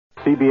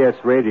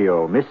CBS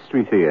Radio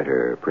Mystery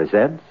Theater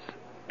presents...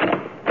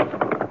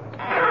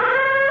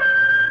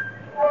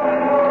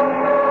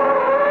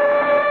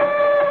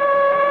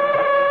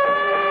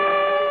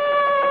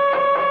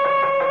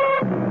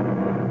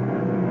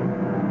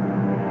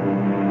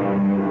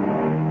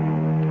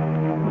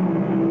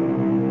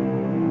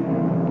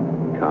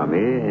 Come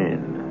in.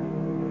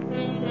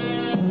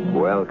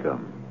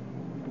 Welcome.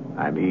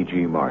 I'm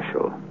E.G.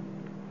 Marshall.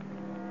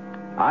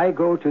 I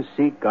go to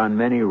seek on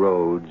many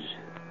roads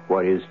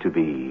what is to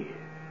be,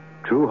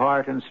 true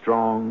heart and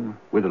strong,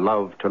 with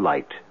love to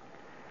light.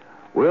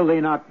 Will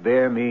they not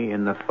bear me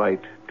in the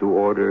fight to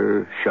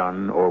order,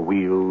 shun, or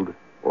wield,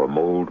 or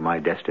mold my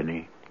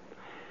destiny?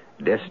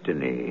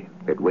 Destiny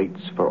that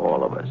waits for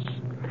all of us.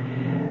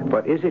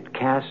 But is it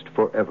cast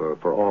forever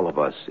for all of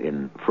us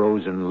in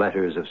frozen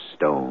letters of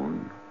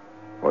stone,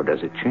 or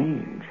does it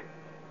change?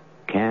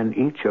 Can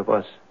each of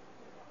us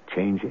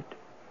change it?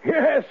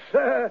 Yes,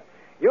 sir.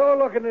 You're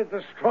looking at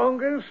the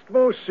strongest,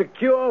 most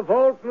secure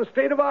vault in the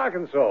state of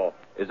Arkansas.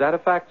 Is that a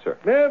fact, sir?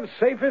 The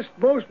safest,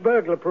 most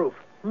burglar-proof.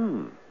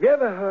 You You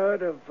ever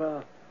heard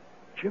of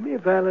Jimmy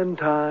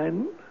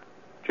Valentine?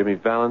 Jimmy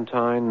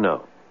Valentine?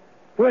 No.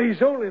 Well,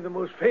 he's only the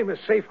most famous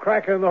safe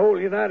cracker in the whole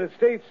United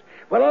States.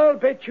 Well, I'll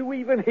bet you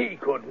even he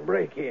couldn't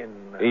break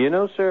in. You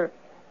know, sir,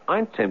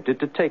 I'm tempted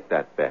to take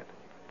that bet.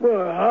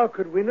 Well, how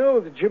could we know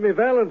that Jimmy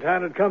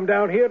Valentine had come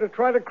down here to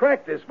try to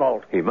crack this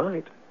vault? He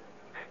might.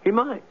 He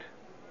might.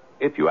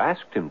 If you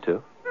asked him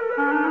to.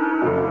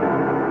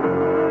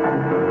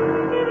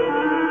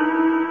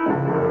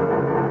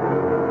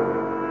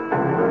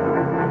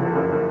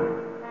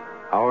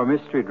 Our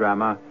mystery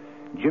drama,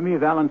 Jimmy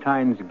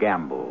Valentine's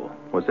Gamble,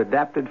 was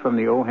adapted from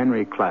the O.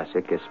 Henry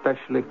classic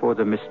especially for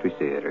the Mystery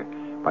Theater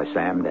by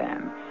Sam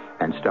Dan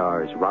and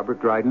stars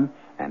Robert Dryden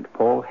and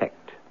Paul Hecht.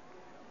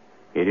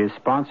 It is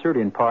sponsored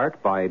in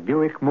part by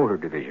Buick Motor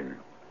Division.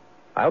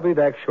 I'll be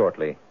back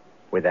shortly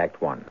with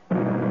Act One.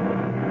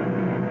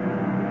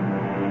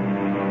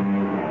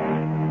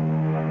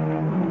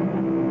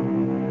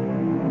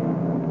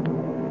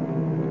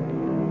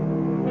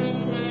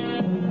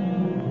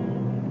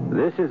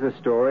 This is a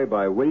story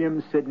by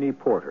William Sidney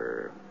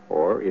Porter,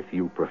 or, if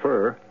you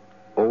prefer,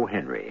 O.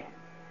 Henry.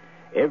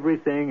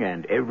 Everything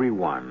and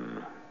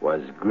everyone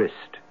was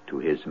grist to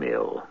his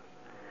mill.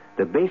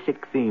 The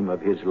basic theme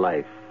of his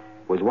life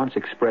was once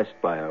expressed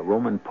by a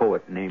Roman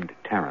poet named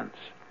Terence,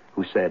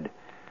 who said,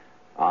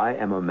 "I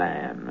am a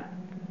man.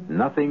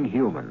 Nothing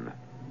human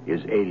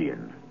is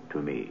alien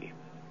to me."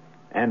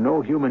 And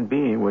no human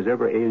being was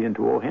ever alien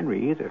to O.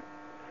 Henry either.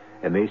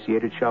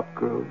 Emaciated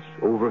shopgirls,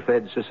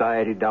 overfed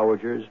society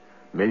dowagers,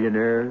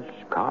 millionaires,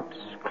 cops,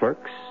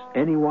 clerks,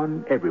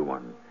 anyone,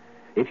 everyone.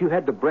 If you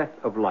had the breath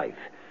of life,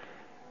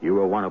 you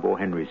were one of O.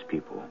 Henry's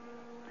people.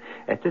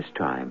 At this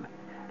time,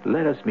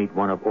 let us meet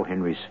one of O.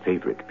 Henry's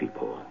favorite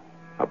people,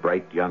 a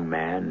bright young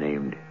man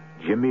named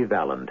Jimmy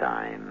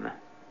Valentine.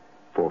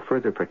 For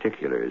further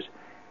particulars,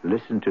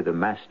 listen to the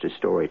master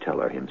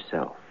storyteller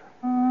himself.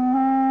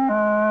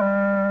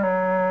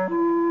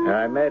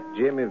 I met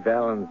Jimmy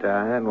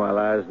Valentine while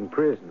I was in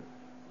prison.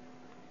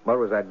 What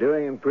was I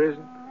doing in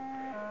prison?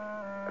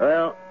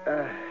 Well,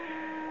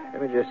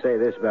 let me just say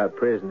this about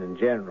prison in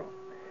general.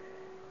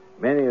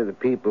 Many of the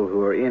people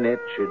who are in it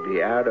should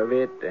be out of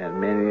it, and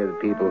many of the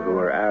people who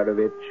are out of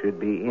it should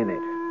be in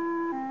it.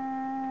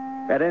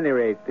 At any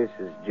rate, this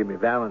is Jimmy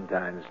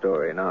Valentine's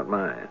story, not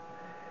mine.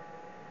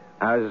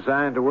 I was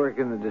assigned to work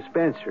in the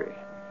dispensary.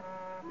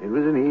 It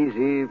was an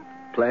easy,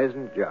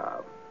 pleasant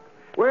job.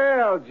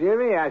 Well,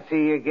 Jimmy, I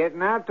see you're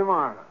getting out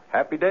tomorrow.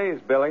 Happy days,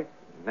 Billy.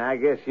 I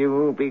guess you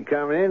won't be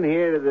coming in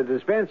here to the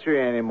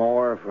dispensary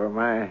anymore for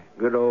my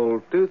good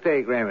old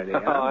toothache remedy,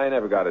 huh? Oh, I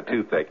never got a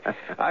toothache.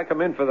 I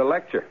come in for the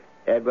lecture.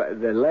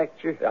 The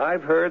lecture?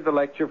 I've heard the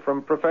lecture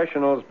from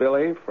professionals,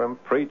 Billy, from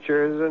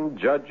preachers and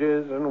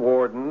judges and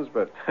wardens,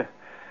 but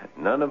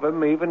none of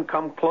them even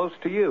come close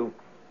to you.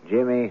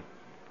 Jimmy,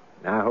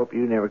 I hope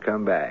you never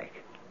come back.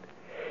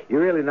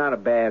 You're really not a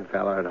bad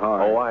fellow at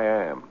heart. Oh, I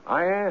am.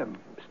 I am.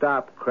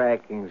 Stop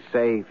cracking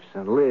safes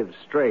and live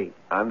straight.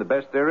 I'm the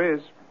best there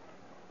is.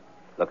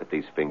 Look at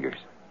these fingers.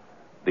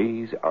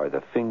 These are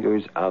the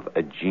fingers of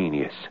a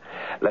genius.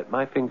 Let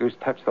my fingers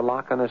touch the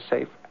lock on a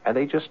safe, and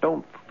they just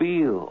don't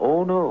feel.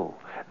 Oh, no.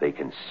 They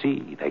can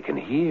see. They can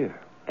hear.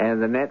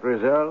 And the net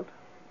result?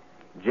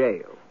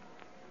 Jail.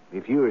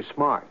 If you were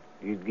smart,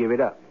 you'd give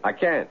it up. I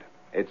can't.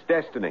 It's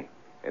destiny.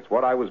 It's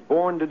what I was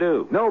born to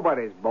do.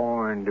 Nobody's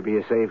born to be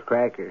a safe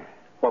cracker.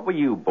 What were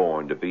you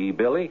born to be,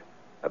 Billy?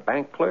 A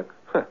bank clerk?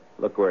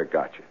 Look where it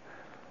got you.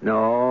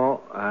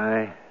 No,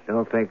 I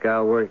don't think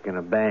I'll work in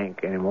a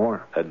bank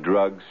anymore. A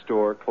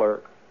drugstore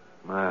clerk?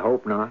 I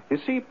hope not. You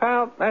see,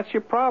 pal, that's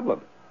your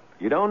problem.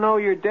 You don't know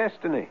your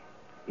destiny.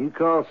 You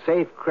call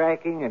safe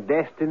cracking a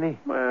destiny?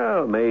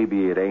 Well,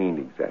 maybe it ain't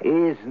exactly.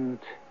 Isn't.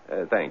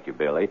 Thank you,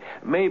 Billy.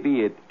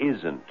 Maybe it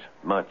isn't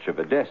much of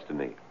a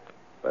destiny,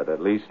 but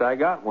at least I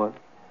got one.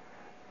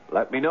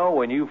 Let me know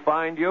when you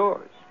find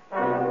yours.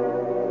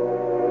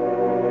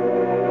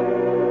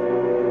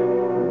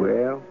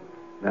 Well,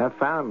 I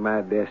found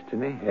my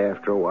destiny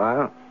after a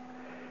while.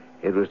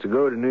 It was to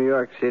go to New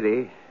York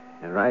City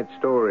and write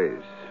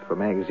stories for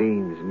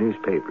magazines and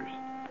newspapers.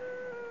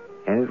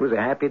 And it was a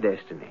happy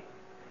destiny.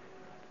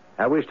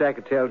 I wished I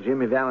could tell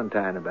Jimmy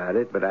Valentine about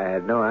it, but I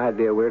had no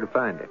idea where to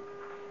find him.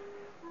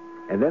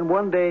 And then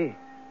one day,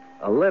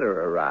 a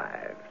letter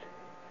arrived.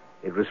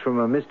 It was from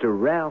a Mr.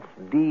 Ralph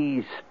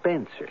D.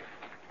 Spencer.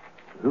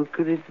 Who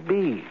could it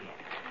be?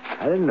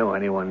 I didn't know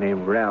anyone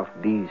named Ralph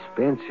D.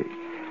 Spencer.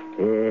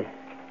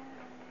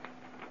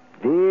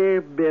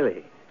 Dear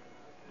Billy,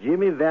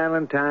 Jimmy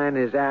Valentine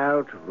is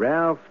out.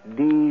 Ralph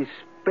D.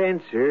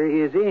 Spencer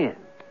is in.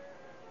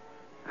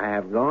 I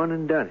have gone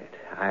and done it.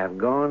 I have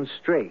gone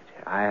straight.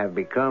 I have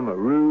become a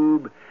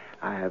rube.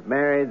 I have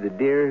married the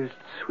dearest,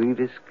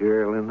 sweetest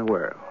girl in the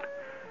world.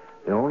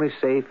 The only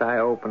safe I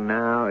open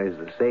now is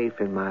the safe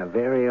in my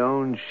very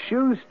own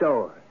shoe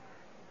store.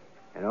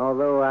 And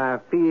although I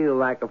feel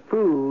like a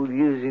fool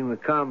using the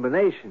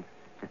combination,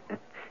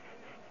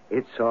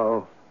 it's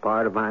all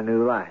part of my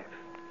new life.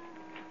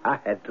 I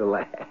had to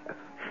laugh.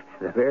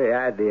 The very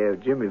idea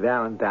of Jimmy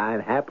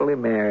Valentine happily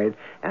married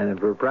and the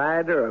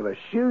proprietor of a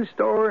shoe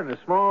store in a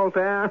small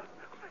town.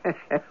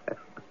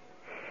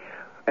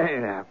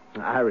 Anyhow,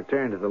 I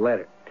returned to the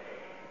letter.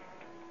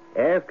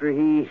 After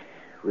he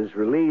was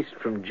released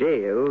from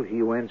jail,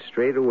 he went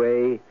straight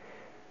away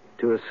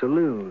to a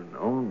saloon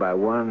owned by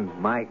one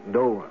Mike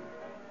Dolan.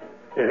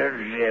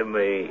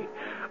 Jimmy.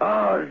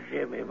 Oh,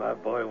 Jimmy, my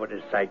boy, what a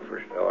sight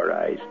for sore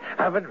eyes.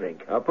 Have a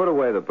drink. I'll put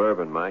away the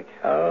bourbon, Mike.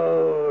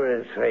 Oh,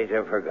 that's right,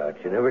 I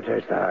forgot. You never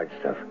touch the hard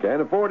stuff.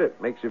 Can't afford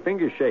it. Makes your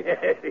fingers shake.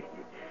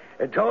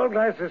 A tall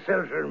glass of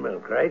seltzer and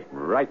milk, right?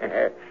 Right.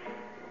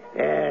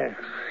 Yes.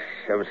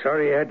 I'm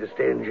sorry you had to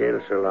stay in jail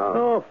so long.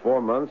 Oh,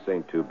 4 months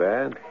ain't too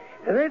bad.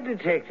 And that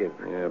detective.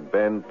 Yeah,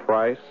 Ben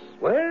Price.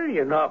 Well,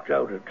 you knocked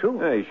out a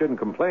tooth. Yeah, you shouldn't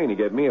complain. He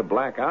gave me a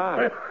black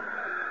eye.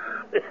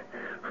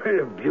 What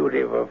a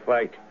beauty of a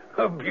fight.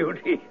 A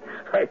beauty.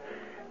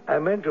 I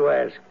meant to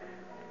ask,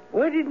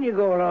 why didn't you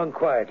go along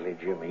quietly,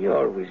 Jimmy? You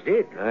always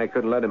did. I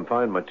couldn't let him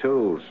find my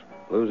tools.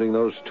 Losing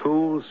those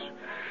tools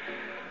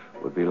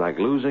would be like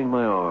losing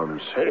my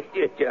arms.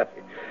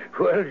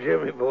 Well,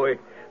 Jimmy boy,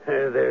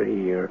 they're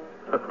here.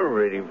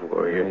 Ready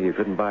for you. Yeah, you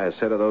couldn't buy a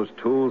set of those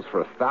tools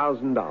for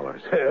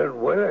 $1,000.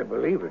 Well, I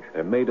believe it.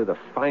 They're made of the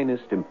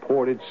finest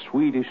imported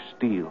Swedish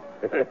steel.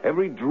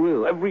 Every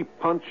drill, every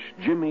punch,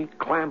 jimmy,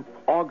 clamp,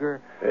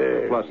 auger,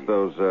 plus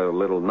those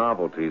little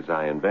novelties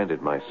I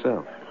invented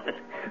myself.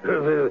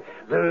 They're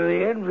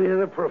the envy of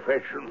the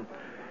profession.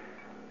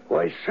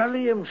 Why,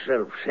 Sully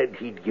himself said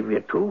he'd give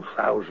you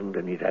 $2,000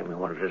 anytime you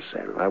wanted to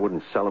sell. I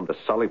wouldn't sell them to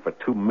Sully for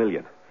 $2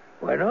 million.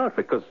 Why not?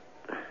 Because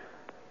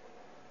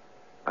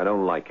I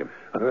don't like him.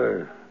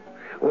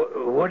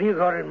 What do you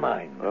got in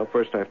mind? Well,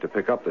 first I have to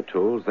pick up the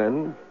tools,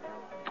 then,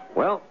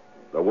 well,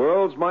 the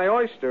world's my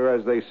oyster,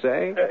 as they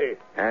say,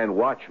 and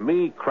watch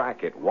me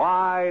crack it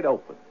wide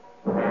open.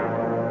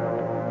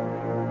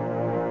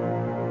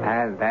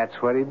 And that's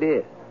what he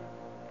did.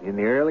 In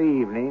the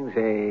early evenings,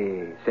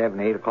 say 7,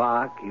 8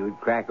 o'clock, he would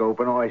crack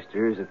open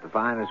oysters at the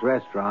finest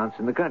restaurants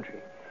in the country.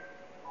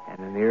 And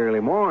in the early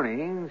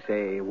morning,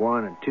 say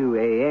 1 or 2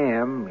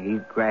 a.m.,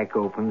 he'd crack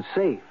open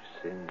safes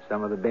in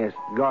some of the best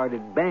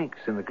guarded banks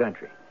in the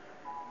country.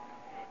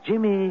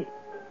 Jimmy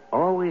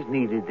always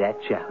needed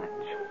that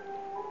challenge.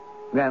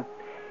 Now,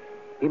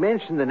 he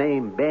mentioned the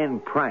name Ben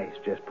Price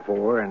just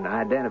before and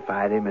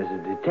identified him as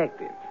a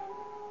detective.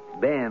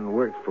 Ben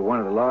worked for one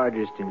of the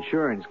largest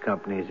insurance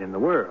companies in the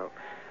world.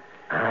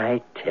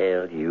 I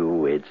tell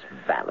you, it's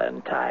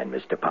Valentine,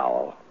 Mr.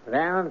 Powell.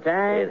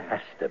 Valentine? It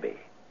has to be.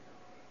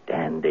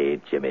 Dandy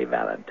Jimmy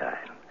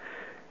Valentine.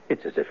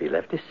 It's as if he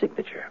left his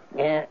signature.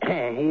 Yeah,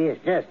 he is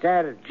just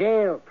out of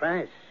jail,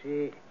 Price.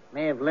 He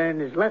may have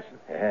learned his lesson.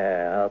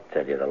 Yeah, I'll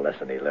tell you the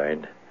lesson he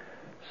learned.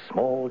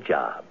 Small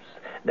jobs,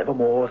 never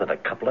more than a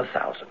couple of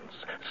thousands.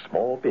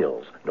 Small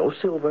bills, no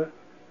silver,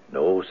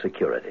 no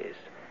securities.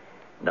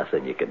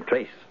 Nothing you can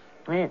trace.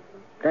 It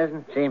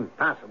doesn't seem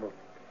possible.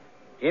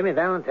 Jimmy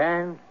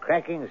Valentine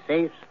cracking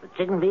safes for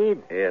chicken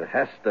feed? It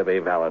has to be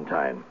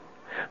Valentine.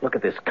 Look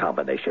at this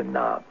combination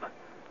knob.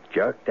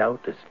 Jerked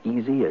out as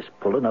easy as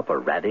pulling up a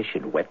radish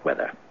in wet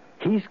weather.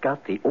 He's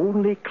got the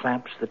only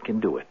clamps that can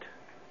do it.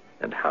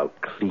 And how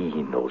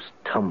clean those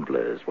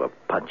tumblers were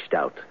punched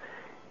out.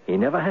 He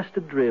never has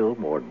to drill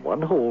more than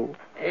one hole.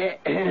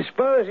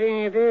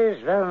 Supposing it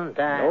is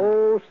Valentine.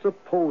 No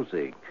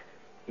supposing.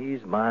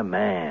 He's my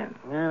man.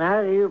 And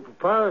how do you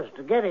propose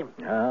to get him?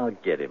 I'll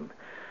get him.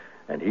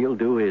 And he'll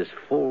do his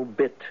full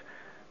bit.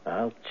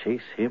 I'll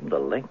chase him the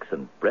length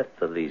and breadth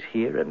of these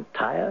here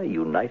entire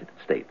United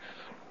States.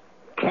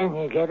 Can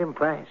you get him,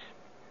 Price?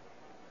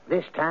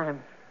 This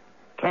time,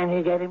 can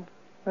you get him?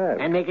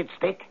 And make it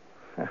stick?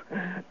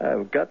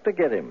 I've got to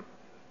get him.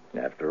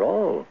 After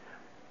all,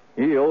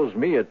 he owes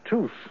me a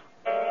tooth.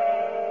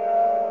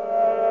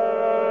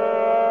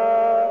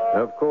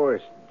 Of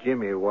course,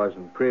 Jimmy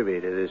wasn't privy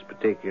to this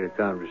particular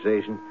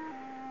conversation,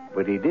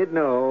 but he did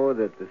know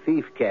that the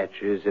thief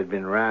catchers had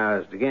been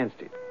roused against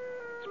him,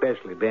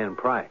 especially Ben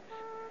Price.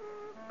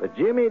 But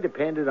Jimmy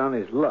depended on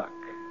his luck.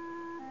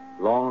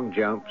 Long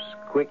jumps,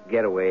 quick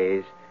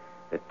getaways,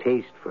 a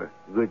taste for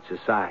good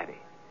society.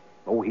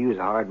 Oh, he was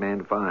a hard man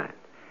to find.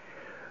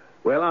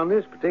 Well, on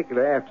this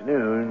particular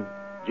afternoon,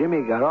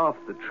 Jimmy got off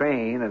the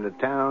train at a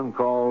town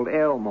called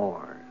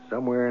Elmore,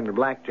 somewhere in the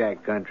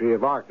blackjack country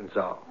of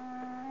Arkansas.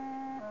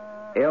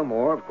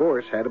 Elmore, of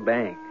course, had a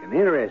bank, an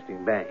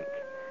interesting bank.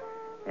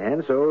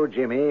 And so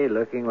Jimmy,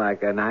 looking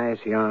like a nice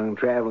young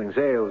traveling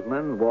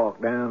salesman,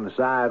 walked down the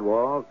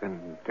sidewalk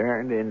and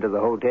turned into the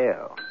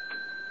hotel.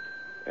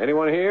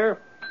 Anyone here?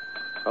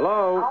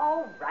 Hello?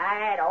 All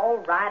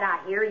right,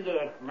 I hear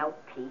you. No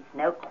peace,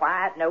 no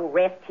quiet, no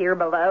rest here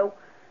below.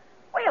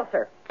 Well,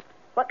 sir,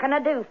 what can I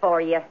do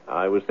for you?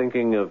 I was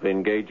thinking of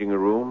engaging a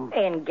room.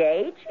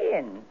 Engage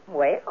in?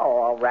 Well,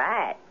 all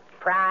right.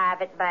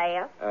 Private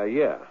bath?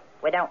 Yeah.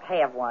 We don't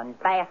have one.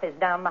 Bath is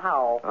down the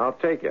hall. I'll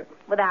take it.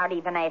 Without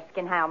even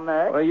asking how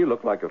much. Well, you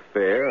look like a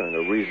fair and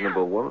a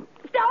reasonable woman.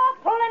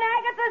 Stop pulling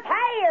Agatha's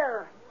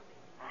hair!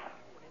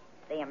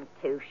 Them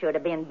two should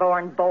have been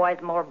born boys,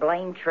 more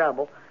blame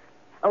trouble.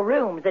 A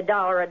room's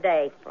 $1 a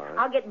day. Right.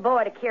 I'll get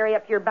Boy to carry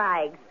up your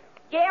bags.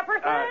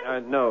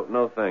 Jefferson?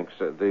 No, thanks.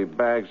 The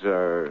bags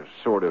are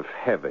sort of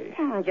heavy.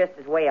 Just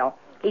as well.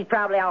 He's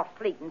probably off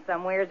sleeping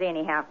somewheres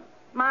anyhow.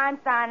 Mind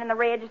signing the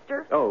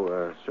register?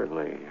 Oh,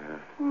 certainly.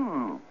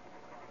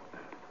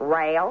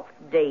 Ralph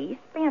D.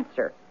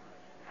 Spencer.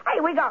 Hey,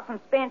 we got some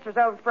Spencers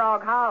over at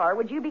Frog Holler.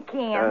 Would you be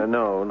kin?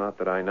 No, not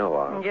that I know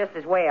of. Just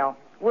as well.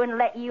 Wouldn't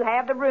let you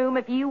have the room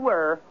if you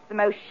were. It's the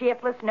most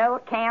shiftless,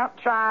 no-account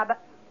tribe.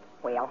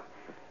 Well,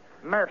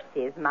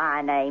 Mercy's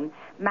my name.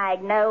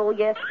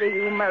 Magnolia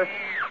Sue Mercy.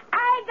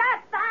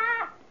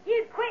 Agatha!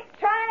 You quit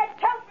trying to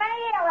choke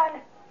my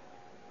Ellen!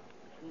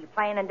 You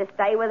planning to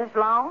stay with us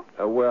long?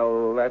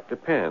 Well, that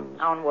depends.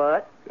 On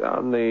what?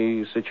 On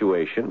the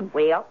situation.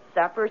 Well,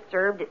 supper's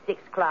served at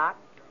 6 o'clock.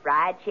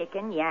 Fried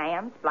chicken,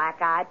 yams,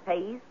 black-eyed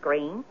peas,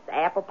 greens,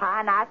 apple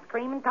pie, and ice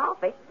cream and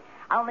coffee.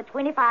 Only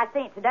 25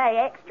 cents a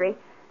day extra.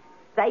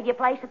 Save your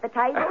place at the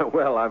table?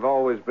 Well, I've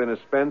always been a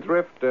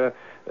spendthrift.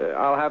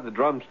 I'll have the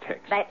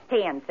drumsticks. That's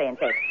 10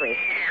 cents extra.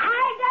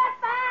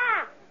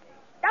 Agatha!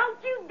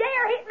 Don't you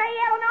dare hit me,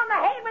 Ellen, on the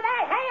head with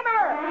that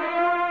hammer!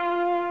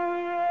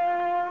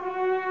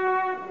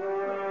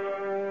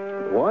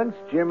 Once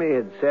Jimmy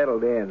had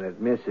settled in at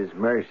Mrs.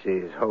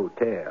 Mercy's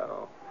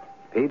hotel,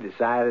 he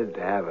decided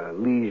to have a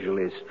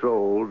leisurely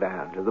stroll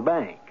down to the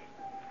bank.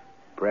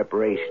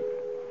 Preparation.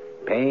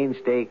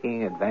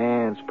 Painstaking,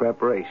 advanced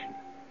preparation.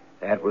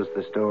 That was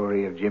the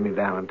story of Jimmy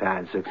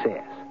Valentine's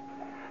success.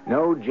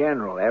 No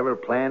general ever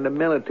planned a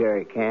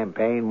military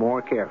campaign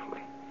more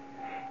carefully.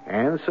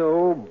 And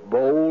so,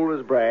 bold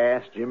as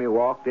brass, Jimmy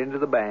walked into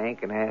the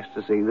bank and asked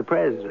to see the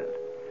president.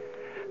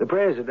 The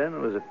president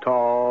was a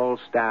tall,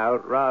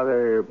 stout,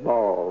 rather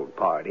bald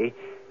party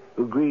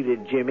who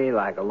greeted Jimmy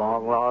like a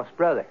long-lost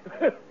brother.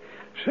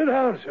 Sit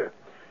down, sir.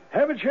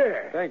 Have a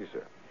chair. Thank you,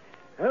 sir.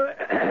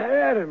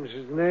 Adams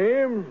is the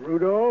name.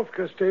 Rudolph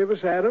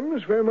Gustavus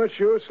Adams. Very much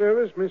your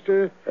service,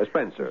 Mr.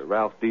 Spencer,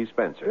 Ralph D.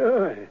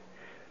 Spencer.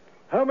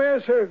 How may I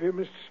serve you,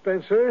 Mr.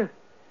 Spencer?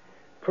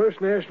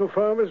 First National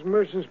Farmers and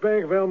Merchants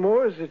Bank of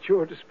Elmore is at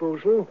your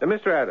disposal.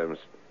 Mr. Adams,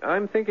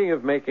 I'm thinking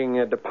of making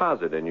a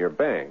deposit in your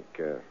bank.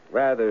 A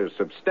rather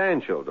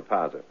substantial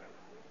deposit.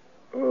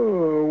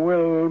 Oh,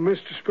 well,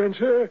 Mr.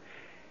 Spencer,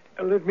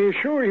 let me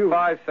assure you...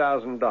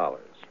 $5,000.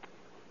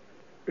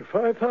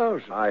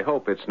 5,000. I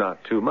hope it's not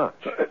too much.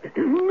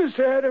 Mr.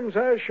 Adams,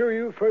 I assure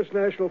you, First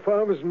National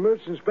Farmers and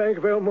Merchants Bank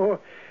of Elmore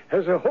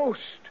has a host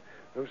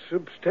of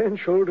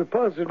substantial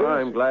depositors.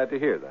 I'm glad to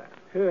hear that.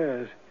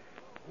 Yes.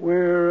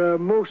 We're a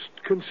most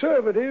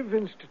conservative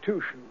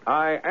institution.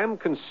 I am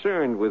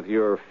concerned with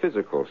your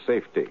physical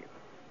safety.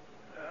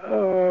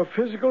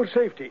 Physical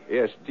safety?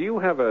 Yes. Do you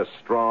have a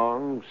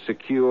strong,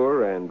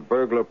 secure, and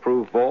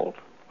burglar-proof vault?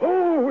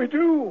 Oh, we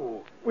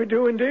do. We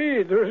do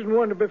indeed. There isn't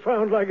one to be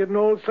found like it in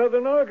all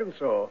southern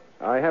Arkansas.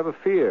 I have a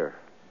fear.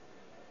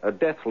 A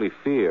deathly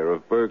fear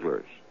of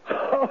burglars.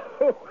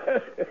 Oh,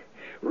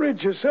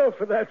 rid yourself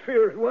of that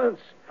fear at once.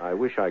 I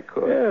wish I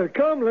could. Yeah,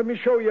 come, let me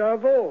show you our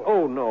vault.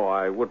 Oh, no,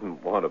 I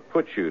wouldn't want to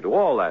put you to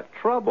all that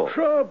trouble.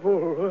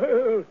 Trouble?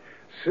 Well,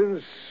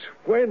 since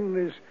when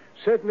is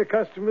setting the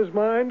customer's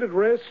mind at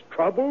rest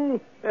trouble?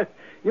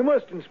 You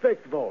must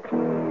inspect the vault.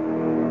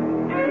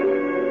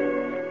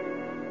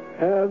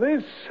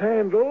 This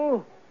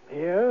handle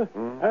here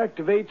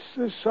activates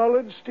the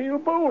solid steel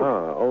bolt.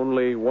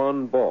 Only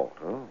one bolt,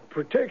 huh?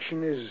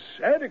 Protection is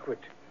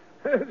adequate.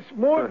 It's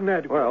more than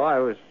adequate. Well, I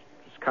was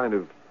just kind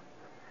of...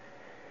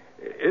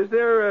 Is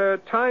there a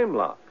time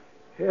lock?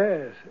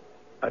 Yes.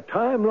 A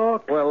time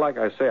lock? Well, like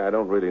I say, I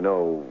don't really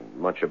know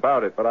much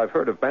about it, but I've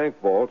heard of bank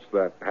vaults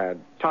that had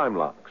time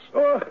locks.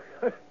 Oh,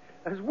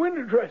 that's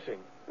window dressing.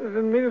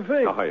 Doesn't mean a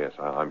thing. Oh, yes,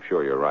 I'm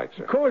sure you're right,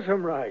 sir. Of course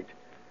I'm right.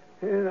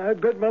 And I'd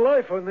bet my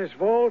life on this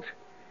vault.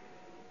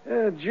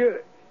 Did you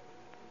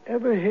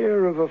ever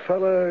hear of a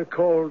fella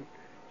called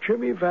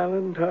Jimmy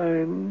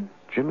Valentine?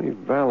 Jimmy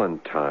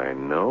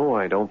Valentine? No,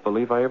 I don't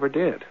believe I ever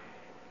did.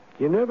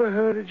 You never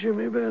heard of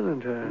Jimmy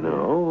Valentine?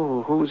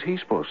 No. Who's he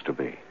supposed to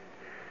be?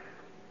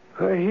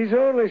 He's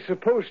only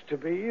supposed to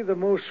be the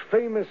most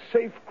famous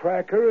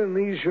safecracker in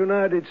these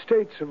United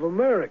States of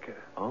America.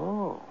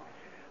 Oh.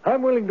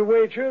 I'm willing to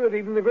wager that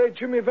even the great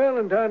Jimmy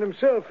Valentine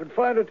himself would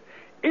find it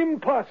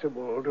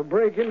impossible to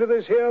break into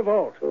this here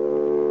vault.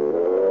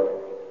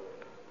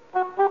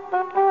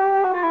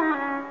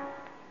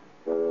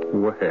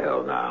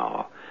 Well,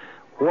 now,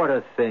 what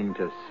a thing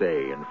to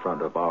say in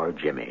front of our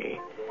Jimmy.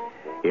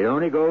 It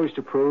only goes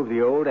to prove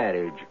the old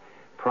adage,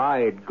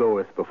 pride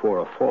goeth before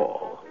a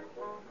fall.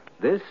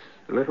 This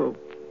little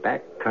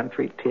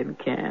backcountry tin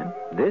can,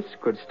 this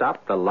could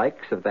stop the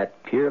likes of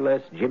that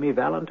peerless Jimmy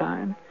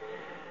Valentine?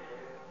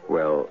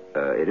 Well,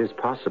 it is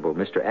possible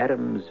Mr.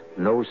 Adams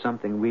knows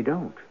something we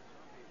don't.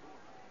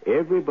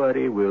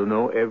 Everybody will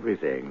know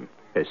everything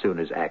as soon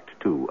as Act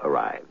 2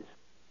 arrives.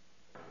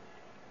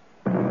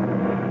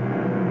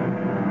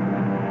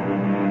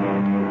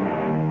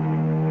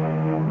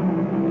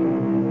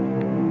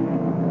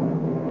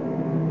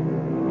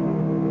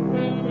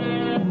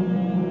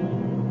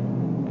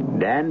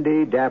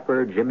 Dandy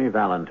dapper Jimmy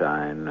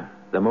Valentine,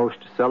 the most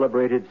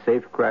celebrated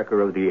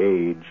safecracker of the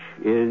age,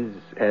 is,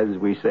 as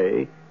we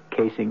say,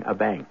 casing a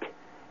bank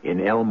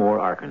in Elmore,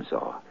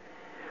 Arkansas.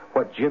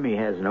 What Jimmy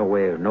has no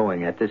way of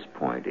knowing at this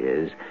point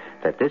is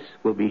that this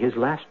will be his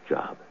last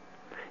job.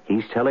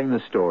 He's telling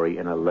the story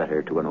in a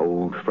letter to an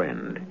old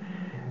friend,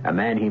 a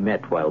man he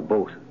met while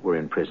both were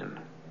in prison,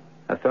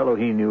 a fellow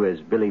he knew as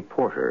Billy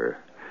Porter,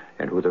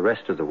 and who the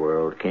rest of the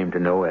world came to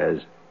know as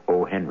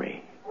O.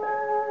 Henry.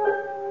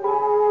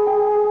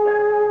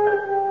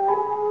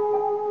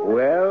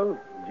 Well,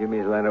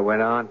 Jimmy's letter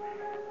went on,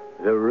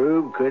 the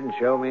rube couldn't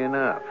show me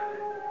enough.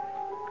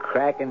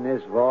 Cracking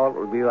this vault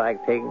would be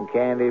like taking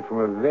candy from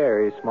a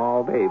very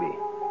small baby.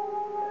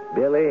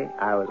 Billy,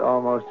 I was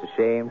almost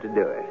ashamed to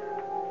do it,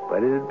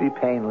 but it'd be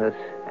painless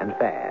and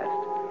fast.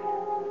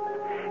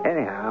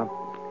 Anyhow,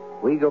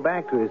 we go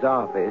back to his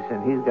office,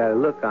 and he's got a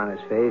look on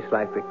his face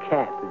like the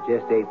cat that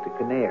just ate the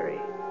canary.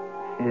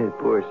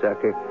 Poor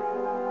sucker.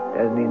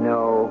 Doesn't he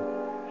know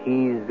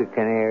he's the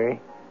canary?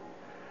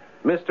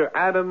 Mr.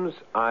 Adams,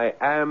 I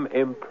am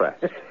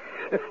impressed.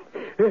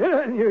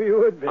 I knew you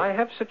would be. I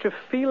have such a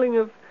feeling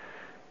of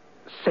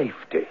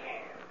safety.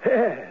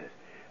 Yes.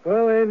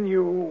 Well, then,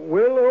 you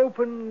will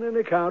open an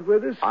account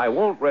with us? I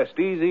won't rest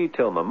easy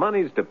till my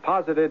money's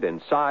deposited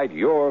inside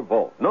your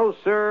vault. No,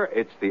 sir,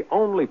 it's the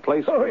only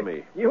place for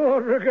me. You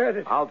won't regret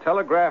it. I'll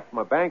telegraph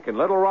my bank in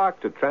Little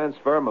Rock to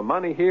transfer my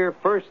money here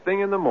first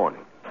thing in the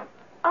morning.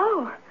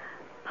 Oh,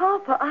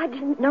 Papa, I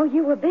didn't know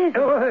you were busy.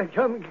 Oh,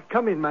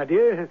 come in, my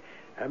dear.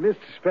 Mr.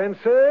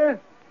 Spencer,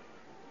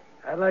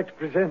 I'd like to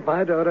present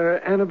my daughter,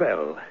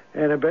 Annabelle.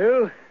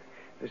 Annabelle,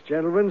 this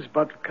gentleman's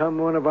about to become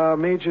one of our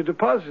major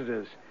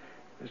depositors,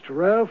 Mr.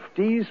 Ralph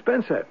D.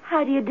 Spencer.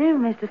 How do you do,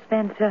 Mr.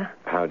 Spencer?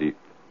 How do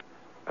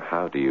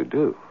you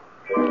do?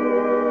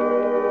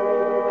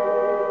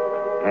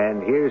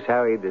 And here's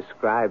how he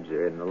describes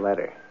her in the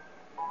letter.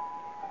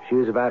 She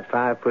was about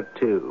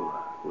 5'2",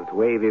 with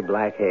wavy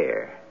black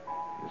hair,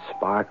 and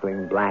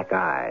sparkling black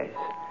eyes,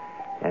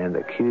 and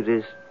the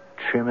cutest,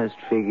 trimmest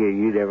figure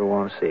you'd ever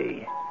want to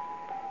see.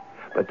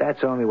 But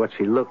that's only what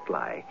she looked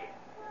like.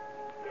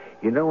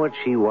 You know what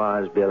she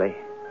was, Billy?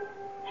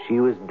 She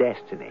was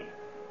destiny.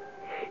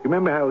 You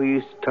remember how we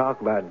used to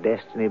talk about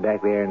destiny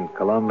back there in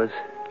Columbus?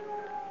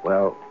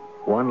 Well,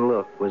 one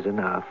look was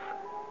enough,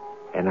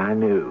 and I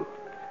knew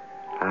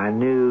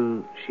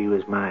she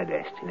was my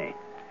destiny.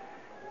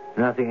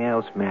 Nothing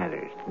else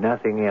mattered.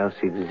 Nothing else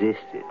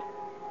existed.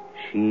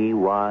 She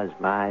was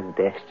my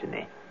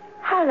destiny.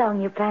 How long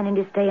are you planning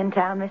to stay in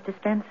town, Mr.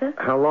 Spencer?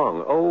 How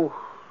long? Oh,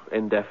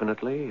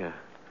 indefinitely.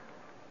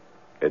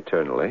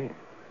 Eternally.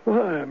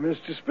 Why,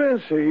 Mr.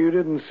 Spencer, you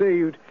didn't say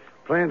you'd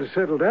plan to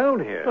settle down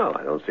here. Well,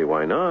 I don't see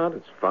why not.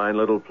 It's a fine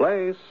little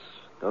place.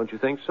 Don't you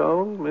think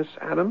so, Miss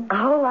Adams?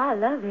 Oh, I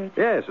love it.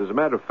 Yes, as a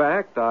matter of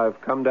fact, I've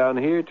come down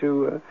here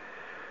to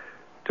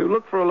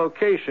look for a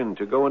location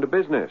to go into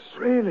business.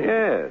 Really?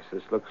 Yes,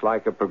 this looks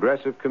like a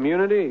progressive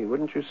community,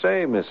 wouldn't you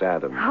say, Miss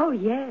Adams? Oh,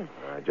 yes.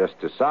 I just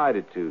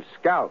decided to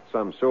scout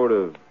some sort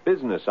of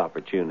business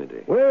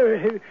opportunity. Well,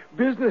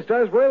 business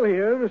does well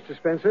here, Mr.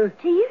 Spencer.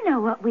 Do you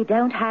know what we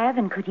don't have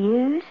and could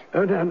use?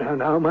 Oh,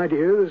 now, my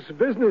dear, this is a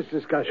business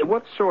discussion.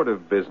 What sort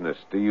of business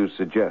do you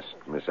suggest,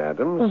 Miss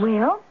Adams?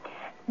 Well,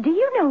 do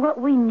you know what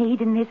we need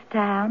in this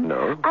town?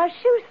 No. A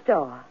shoe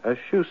store. A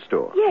shoe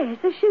store? Yes,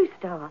 a shoe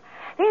store.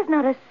 There's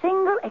not a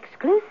single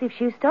exclusive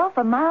shoe store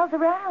for miles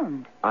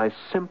around. I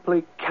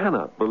simply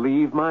cannot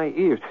believe my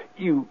ears.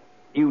 You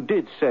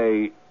did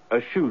say a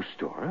shoe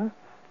store?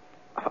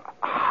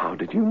 How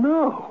did you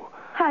know?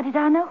 How did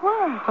I know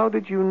what? How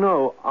did you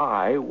know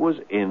I was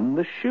in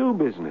the shoe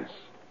business?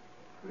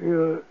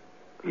 You're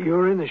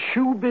in the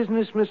shoe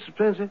business, Mr.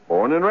 Spencer?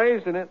 Born and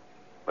raised in it.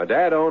 My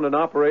dad owned and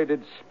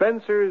operated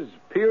Spencer's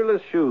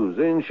Peerless Shoes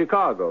in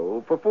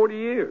Chicago for 40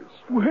 years.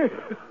 Well,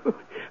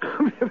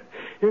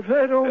 if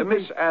that don't...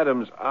 Miss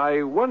Adams,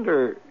 I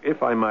wonder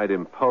if I might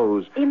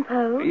impose...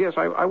 Impose? Yes,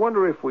 I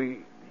wonder if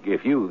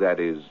you, that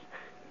is...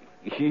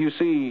 You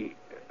see,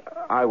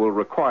 I will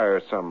require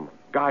some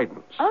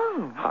guidance.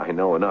 Oh. I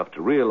know enough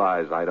to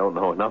realize I don't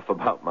know enough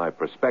about my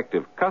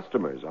prospective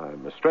customers.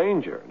 I'm a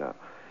stranger. Now,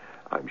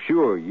 I'm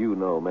sure you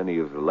know many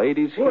of the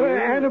ladies Well, here.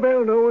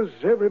 Annabelle knows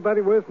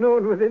everybody worth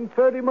knowing within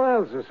 30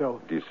 miles or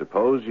so. Do you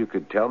suppose you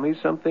could tell me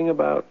something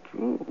about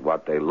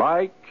what they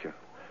like?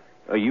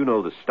 You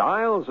know the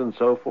styles and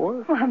so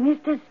forth? Why,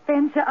 Mr.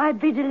 Spencer,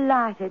 I'd be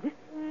delighted.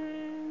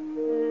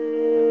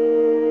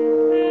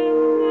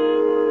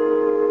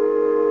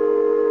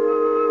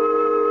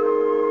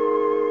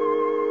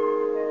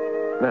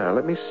 Now,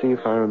 let me see if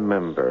I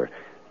remember.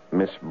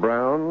 Miss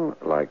Brown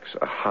likes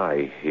a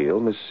high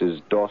heel.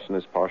 Mrs. Dawson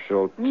is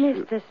partial to...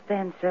 Mr.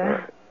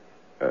 Spencer,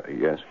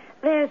 Yes?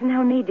 there's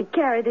no need to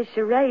carry this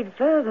charade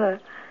further.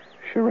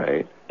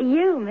 Charade?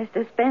 You,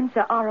 Mr.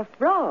 Spencer, are a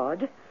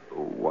fraud.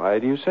 Why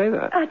do you say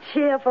that? A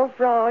cheerful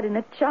fraud and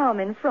a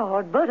charming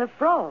fraud, but a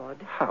fraud.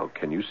 How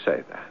can you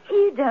say that?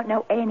 You don't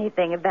know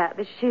anything about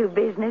the shoe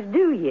business,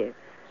 do you?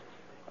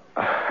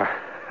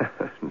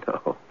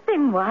 No.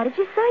 Then why did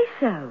you say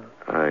so?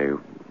 I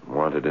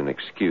wanted an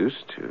excuse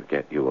to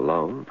get you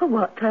alone. For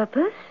what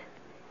purpose?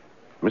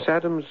 Miss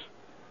Adams,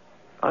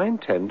 I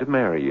intend to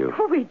marry you.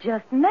 Oh, we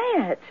just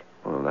met.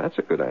 Well, that's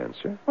a good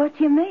answer. What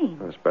do you mean?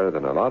 It's better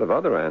than a lot of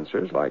other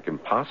answers, like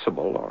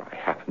impossible, or I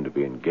happen to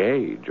be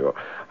engaged, or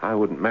I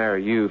wouldn't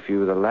marry you if you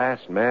were the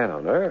last man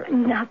on earth.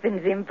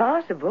 Nothing's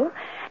impossible,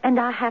 and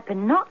I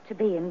happen not to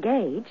be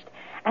engaged.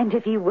 And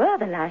if you were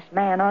the last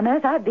man on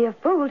earth, I'd be a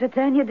fool to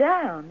turn you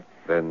down.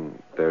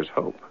 Then there's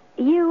hope.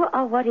 You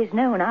are what is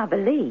known, I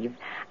believe,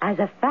 as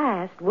a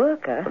fast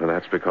worker. And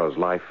that's because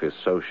life is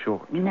so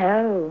short.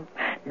 No,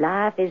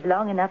 life is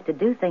long enough to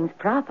do things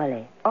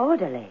properly,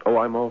 orderly. Oh,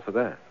 I'm all for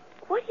that.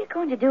 What are you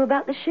going to do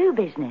about the shoe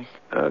business?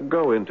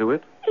 Go into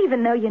it.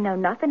 Even though you know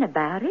nothing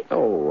about it?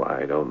 Oh,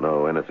 I don't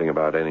know anything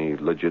about any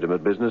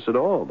legitimate business at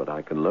all, but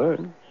I can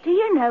learn. Do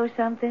you know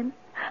something?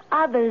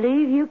 I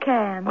believe you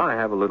can. I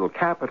have a little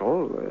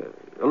capital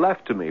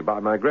left to me by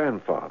my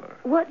grandfather.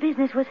 What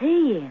business was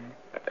he in?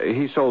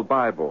 He sold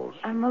Bibles.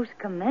 A most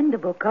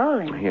commendable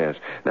calling. Yes.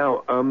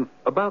 Now,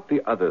 about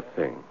the other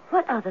thing.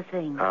 What other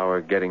thing?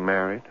 Our getting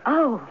married.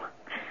 Oh,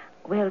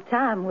 well,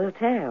 time will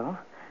tell.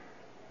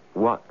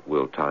 What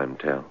will time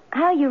tell?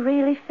 How you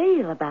really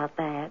feel about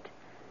that.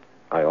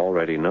 I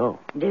already know.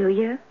 Do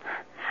you?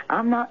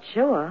 I'm not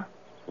sure.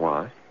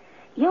 Why?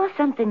 You're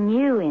something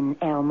new in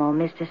Elmore,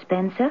 Mr.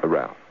 Spencer.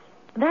 Ralph.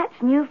 That's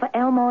new for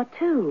Elmore,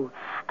 too.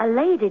 A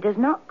lady does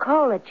not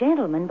call a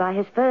gentleman by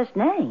his first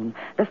name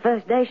the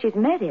first day she's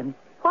met him.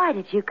 Why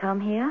did you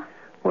come here?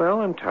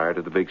 Well, I'm tired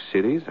of the big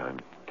cities. I'm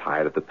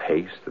tired of the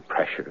pace, the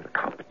pressure, the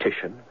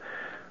competition.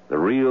 The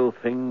real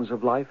things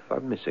of life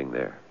I'm missing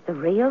there. The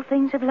real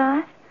things of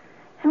life?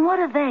 And what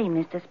are they,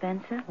 Mr.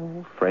 Spencer?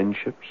 Oh,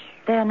 friendships.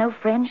 There are no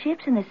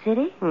friendships in the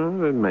city? Well,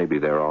 maybe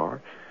there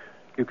are.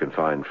 You can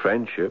find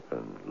friendship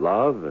and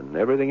love and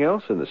everything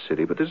else in the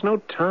city, but there's no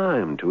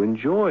time to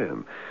enjoy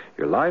them.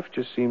 Your life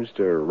just seems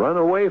to run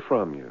away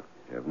from you.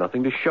 You have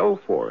nothing to show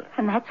for it.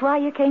 And that's why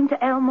you came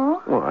to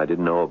Elmore? Well, I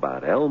didn't know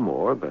about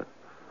Elmore, but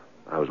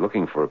I was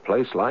looking for a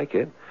place like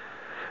it.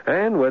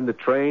 And when the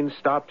train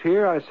stopped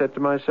here, I said to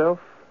myself,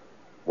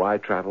 why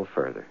travel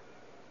further?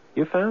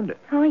 You found it.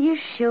 Oh, are you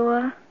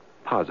sure?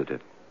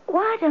 Positive.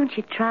 Why don't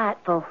you try it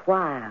for a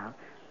while?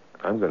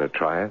 I'm going to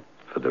try it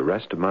for the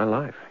rest of my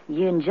life.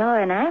 You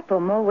enjoy an apple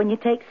more when you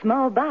take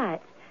small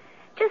bites.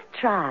 Just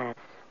try it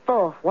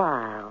for a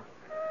while.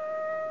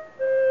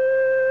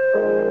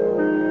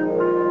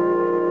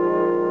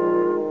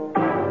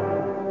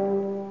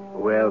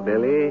 Well,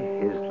 Billy,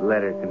 his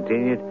letter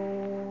continued,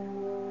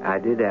 I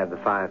did have the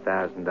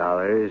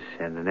 $5,000,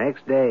 and the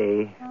next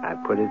day I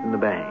put it in the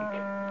bank.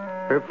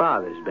 Her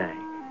father's bank.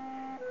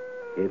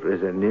 It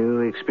was a new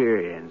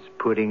experience,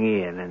 putting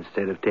in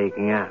instead of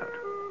taking out.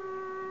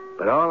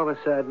 But all of a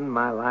sudden,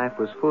 my life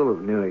was full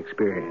of new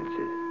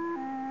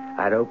experiences.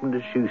 I'd opened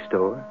a shoe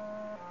store,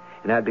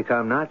 and I'd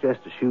become not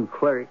just a shoe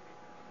clerk,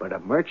 but a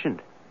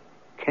merchant.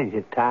 Can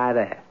you tie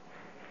that?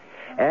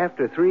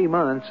 After 3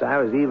 months, I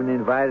was even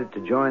invited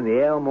to join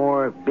the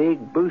Elmore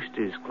Big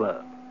Boosters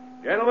Club.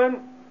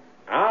 Gentlemen,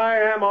 I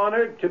am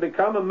honored to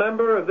become a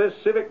member of this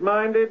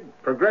civic-minded,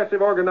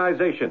 progressive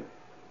organization.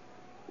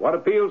 What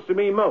appeals to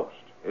me most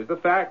is the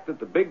fact that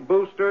the Big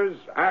Boosters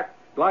act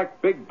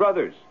like big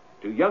brothers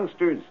to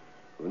youngsters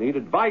who need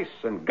advice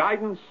and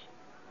guidance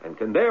and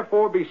can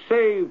therefore be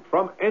saved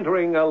from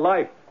entering a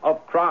life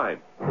of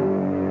crime.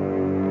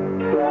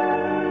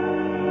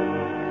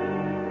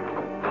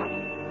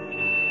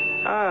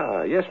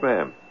 Yes,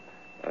 ma'am.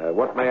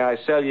 What may I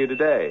sell you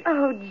today?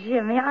 Oh,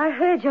 Jimmy, I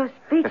heard your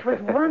speech was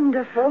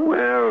wonderful.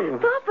 Well...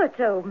 Papa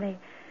told me.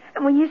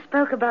 And when you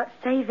spoke about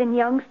saving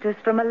youngsters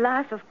from a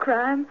life of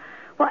crime,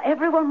 why,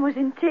 everyone was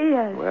in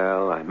tears.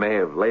 Well, I may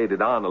have laid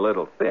it on a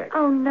little thick.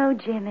 Oh, no,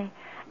 Jimmy.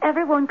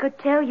 Everyone could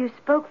tell you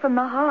spoke from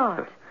the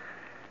heart.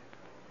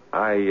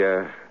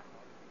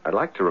 I'd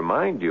like to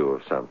remind you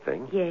of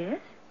something. Yes?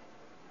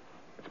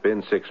 It's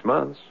been 6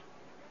 months.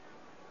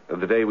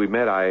 The day we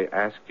met, I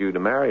asked you to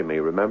marry me,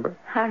 remember?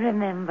 I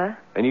remember.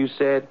 And you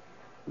said,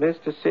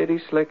 Mr. City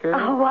Slicker?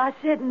 Oh, I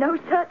said no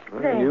such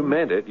thing. Well, you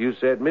meant it. You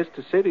said,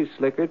 Mr. City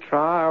Slicker,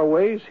 try our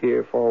ways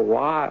here for a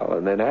while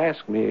and then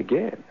ask me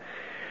again.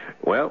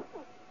 Well,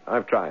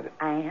 I've tried it.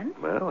 And?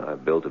 Well,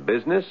 I've built a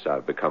business.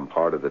 I've become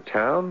part of the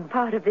town.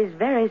 Part of this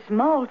very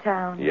small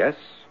town. Yes,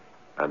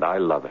 and I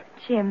love it.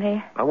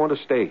 Jimmy. I want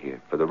to stay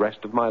here for the rest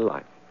of my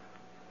life.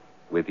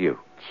 With you.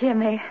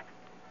 Jimmy,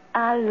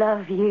 I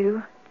love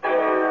you.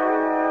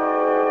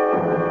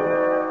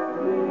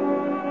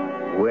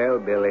 Well,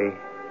 Billy,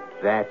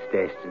 that's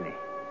destiny.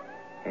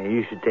 And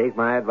you should take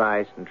my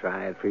advice and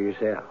try it for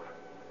yourself.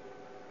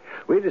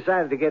 We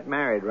decided to get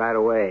married right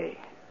away.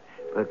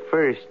 But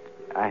first,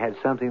 I had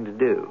something to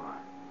do.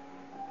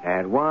 I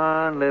had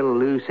one little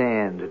loose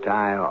end to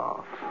tie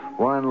off.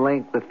 One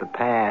link with the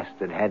past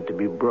that had to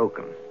be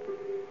broken.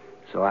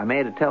 So I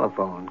made a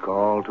telephone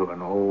call to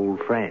an old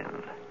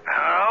friend.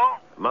 Hello?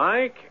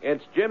 Mike,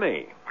 it's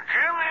Jimmy.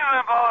 Jimmy,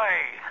 my boy.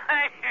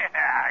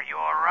 Yeah, you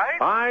all right?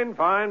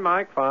 Fine,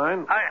 Mike,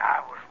 fine. I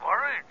was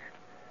worried.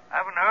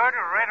 Haven't heard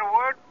or read a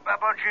word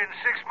about you in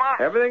 6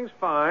 months. Everything's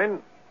fine.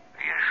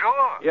 Are you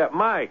sure? Yeah,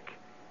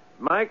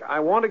 Mike, I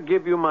want to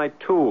give you my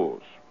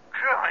tools.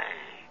 Jimmy,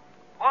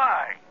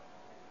 why?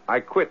 I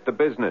quit the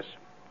business.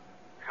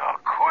 You're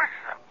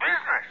quitting the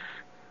business?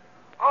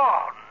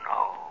 Oh,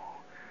 no.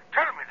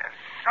 Tell me the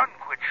sun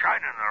quit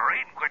shining and the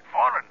rain quit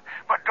falling,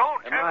 but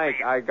don't tell Mike,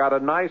 me... I got a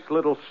nice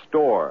little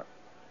store.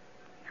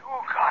 You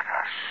got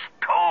a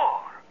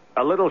store?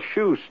 A little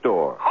shoe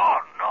store. Oh,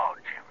 no,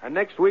 Jimmy. And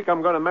next week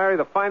I'm going to marry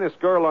the finest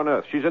girl on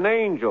earth. She's an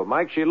angel,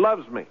 Mike. She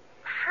loves me.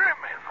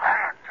 Jimmy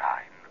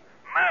Valentine,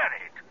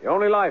 married? The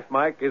only life,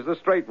 Mike, is the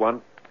straight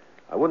one.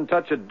 I wouldn't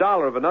touch a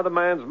dollar of another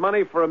man's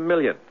money for $1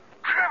 million.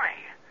 Jimmy,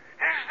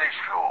 is this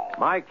you?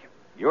 Mike,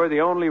 you're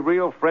the only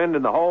real friend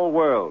in the whole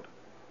world.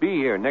 Be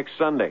here next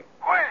Sunday.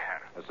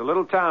 Where? It's a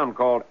little town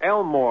called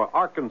Elmore,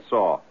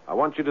 Arkansas. I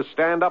want you to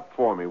stand up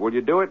for me. Will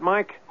you do it,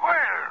 Mike? Well,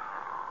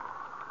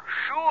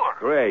 sure.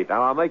 Great.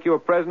 Now, I'll make you a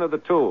present of the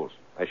tools.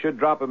 I should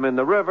drop them in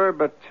the river,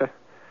 but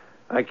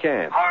I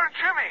can't. Oh,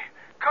 Jimmy,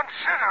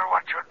 consider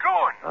what you're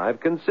doing. I've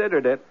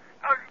considered it.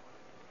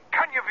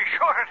 Can you be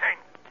sure it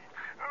ain't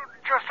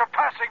just a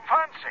passing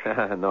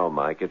fancy? No,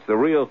 Mike, it's the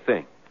real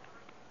thing.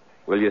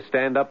 Will you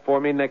stand up for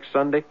me next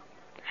Sunday?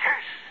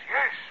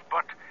 Yes,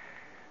 but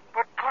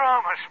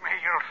promise me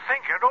you'll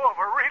think it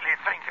over, really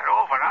think it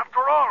over. After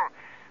all,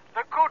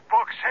 the good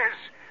book says,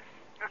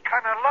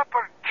 can a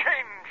leopard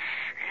change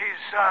his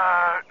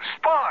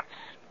spots?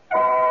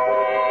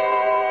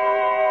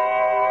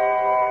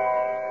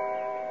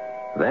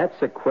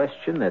 That's a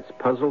question that's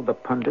puzzled the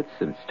pundits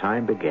since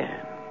time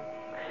began.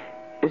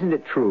 Isn't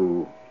it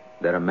true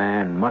that a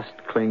man must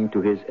cling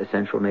to his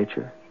essential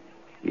nature?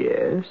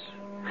 Yes.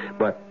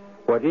 But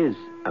what is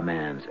a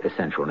man's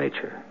essential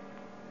nature?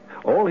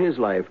 All his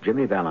life,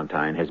 Jimmy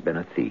Valentine has been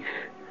a thief.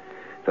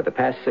 For the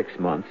past 6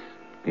 months,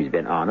 he's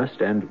been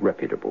honest and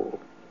reputable.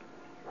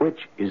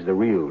 Which is the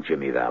real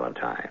Jimmy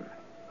Valentine?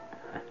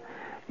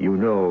 You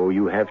know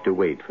you have to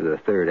wait for the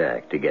third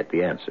act to get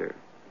the answer.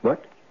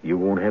 But you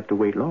won't have to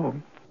wait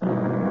long.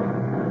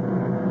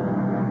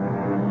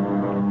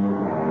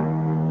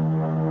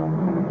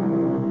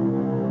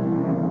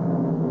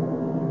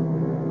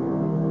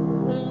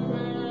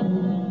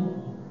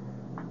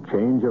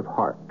 Change of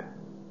heart,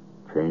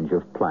 change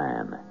of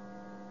plan,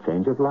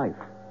 change of life.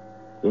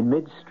 In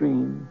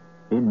midstream,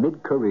 in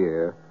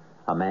mid-career,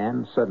 a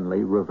man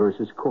suddenly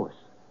reverses course.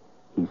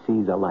 He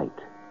sees a light.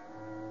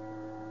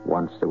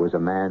 Once there was a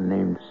man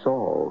named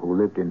Saul who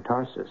lived in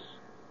Tarsus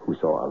who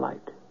saw a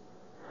light.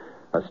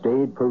 A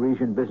staid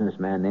Parisian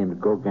businessman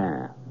named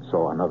Gauguin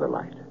saw another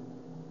light.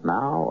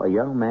 Now, a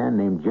young man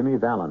named Jimmy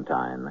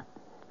Valentine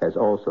has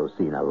also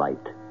seen a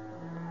light.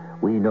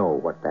 We know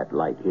what that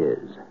light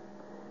is.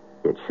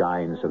 It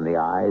shines from the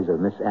eyes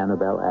of Miss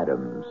Annabelle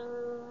Adams.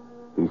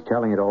 He's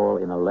telling it all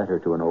in a letter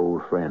to an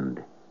old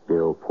friend,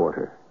 Bill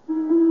Porter.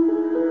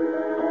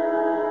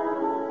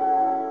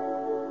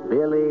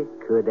 Billy,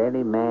 could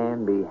any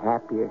man be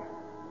happier?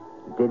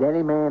 Did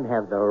any man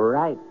have the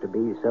right to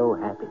be so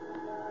happy?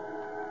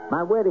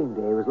 My wedding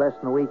day was less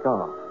than a week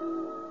off.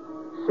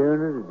 Soon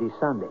it'd be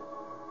Sunday.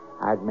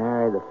 I'd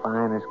marry the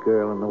finest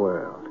girl in the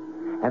world.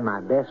 And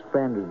my best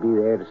friend would be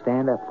there to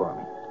stand up for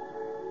me.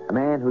 A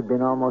man who'd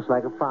been almost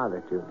like a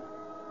father to me.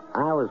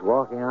 I was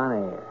walking on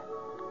air.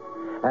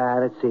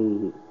 Let's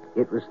see.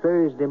 It was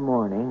Thursday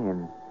morning,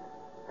 and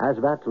I was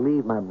about to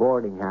leave my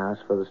boarding house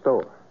for the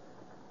store.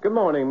 Good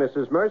morning,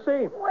 Mrs.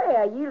 Mercy.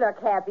 Well, you look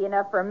happy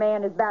enough for a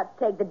man who's about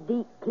to take the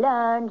deep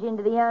plunge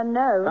into the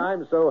unknown.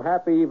 I'm so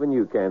happy even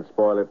you can't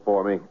spoil it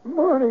for me.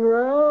 Morning,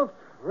 Ralph.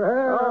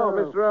 Oh,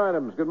 Mr.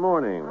 Adams, good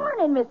morning.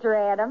 Morning, Mr.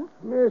 Adams.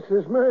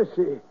 Mrs.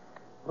 Mercy,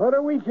 what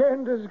a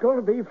weekend is going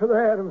to be for the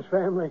Adams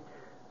family.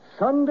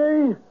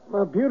 Sunday,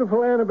 my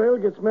beautiful Annabelle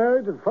gets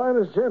married to the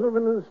finest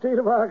gentleman in the state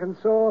of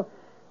Arkansas,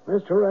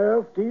 Mr.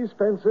 Ralph D.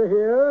 Spencer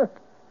here.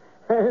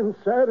 And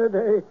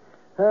Saturday,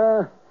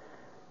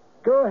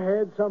 go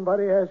ahead.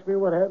 Somebody asked me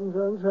what happens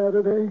on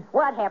Saturday.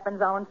 What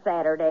happens on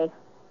Saturday?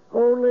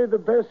 Only the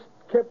best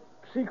kept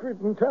secret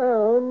in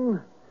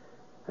town.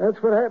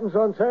 That's what happens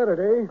on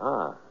Saturday.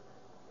 Ah.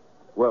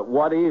 Well,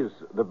 what is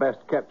the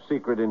best-kept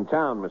secret in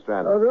town, Mr.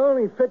 Adams? The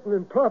only fitting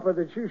and proper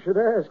that you should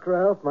ask,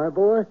 Ralph, my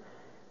boy,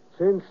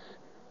 since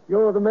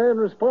you're the man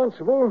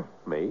responsible.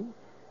 Me?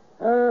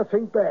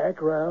 Think back,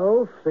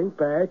 Ralph. Think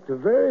back. The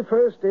very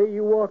first day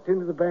you walked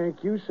into the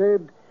bank, you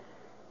said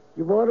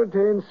you wanted to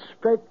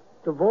inspect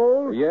the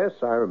vault. Yes,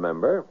 I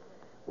remember.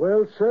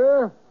 Well,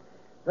 sir,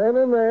 then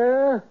and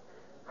there,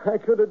 I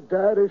could have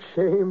died of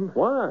shame.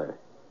 Why?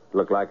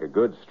 Looked like a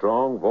good,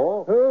 strong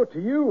vault. Oh,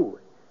 to you,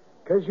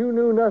 because you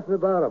knew nothing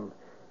about 'em.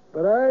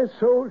 But I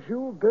sold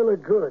you a bill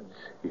of goods.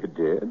 You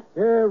did?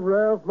 Yeah,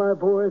 Ralph, my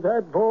boy,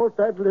 that vault,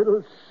 that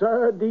little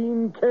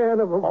sardine can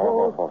of a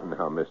vault. Oh,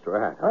 now, Mr.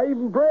 Adams. I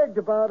even bragged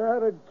about how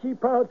to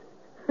keep out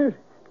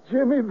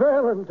Jimmy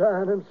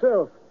Valentine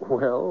himself.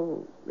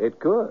 Well, it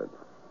could.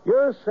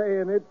 You're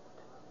saying it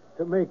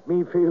to make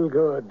me feel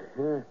good.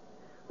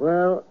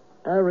 Well,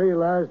 I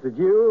realize that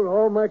you and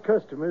all my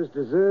customers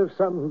deserve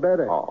something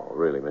better. Oh,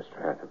 really,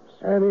 Mr. Adams?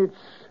 And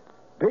it's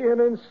being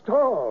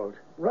installed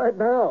right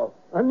now.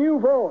 A new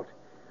vault.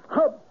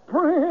 A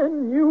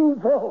brand new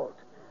vault.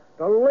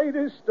 The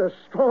latest, the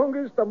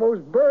strongest, the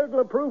most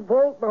burglar-proof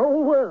vault in the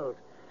whole world.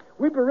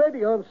 We'll be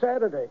ready on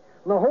Saturday.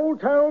 And the whole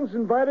town's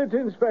invited to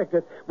inspect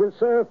it. We'll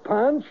serve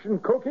punch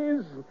and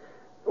cookies.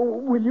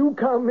 Will you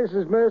come,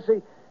 Mrs.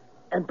 Mercy?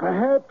 And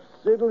perhaps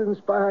it'll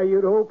inspire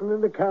you to open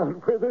an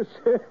account with us.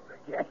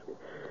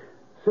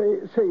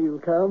 Say you'll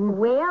come.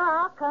 Well,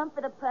 I'll come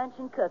for the punch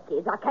and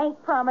cookies. I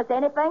can't promise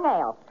anything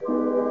else.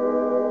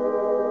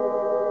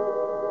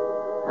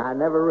 I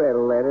never read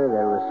a letter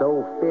that was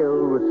so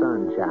filled with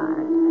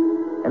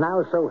sunshine. And I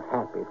was so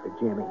happy for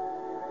Jimmy.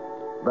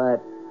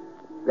 But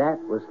that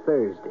was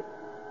Thursday.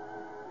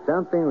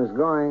 Something was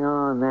going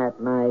on that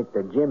night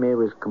that Jimmy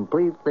was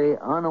completely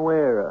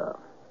unaware of.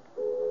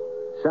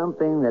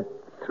 Something that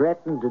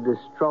threatened to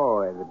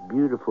destroy the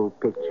beautiful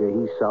picture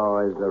he saw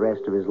as the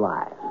rest of his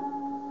life.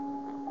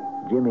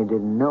 Jimmy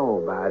didn't know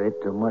about it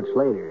till much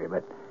later,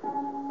 but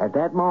at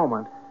that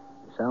moment,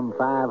 some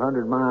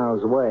 500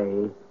 miles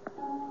away,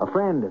 a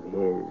friend of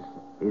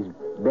his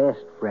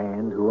best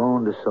friend who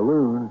owned a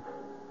saloon,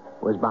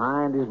 was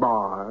behind his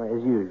bar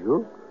as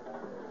usual.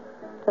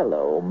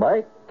 Hello,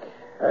 Mike.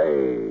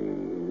 Hey,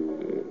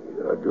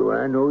 do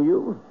I know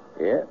you?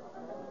 Yeah,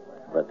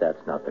 but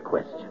that's not the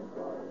question.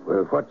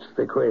 Well, what's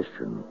the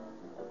question?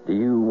 Do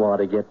you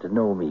want to get to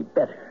know me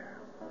better?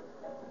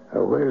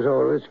 Where's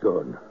all this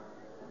going?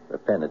 The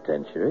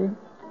penitentiary.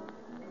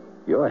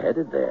 You're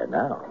headed there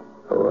now.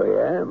 Oh,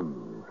 I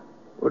am.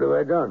 What have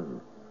I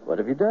done? What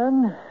have you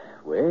done?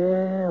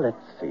 Well,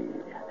 let's see.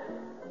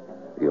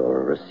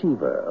 You're a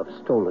receiver of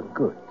stolen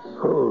goods.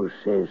 Who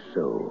says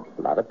so?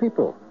 A lot of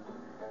people.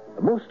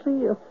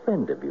 Mostly a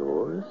friend of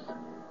yours,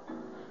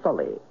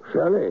 Sully.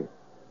 Sully?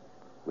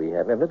 We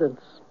have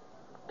evidence.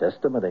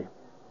 Testimony.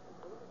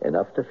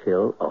 Enough to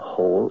fill a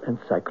whole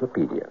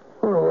encyclopedia.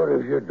 Well, what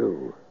if you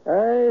do?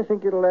 I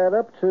think it'll add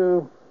up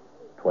to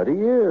 20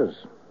 years.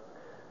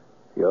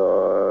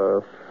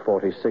 You're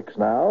 46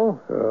 now.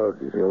 Oh,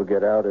 You'll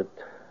get out at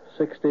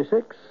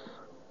 66.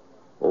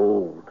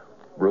 Old,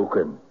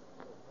 broken,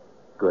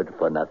 good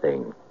for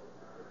nothing.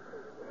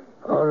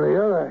 On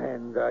the other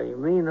hand, I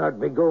may not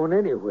be going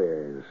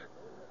anywhere.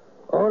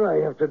 All I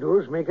have to do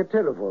is make a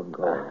telephone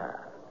call.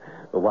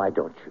 Why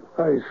don't you?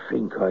 I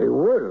think I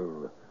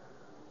will.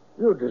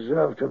 You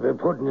deserve to be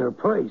put in your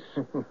place.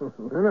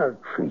 And I'll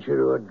treat you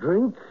to a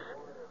drink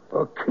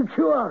or kick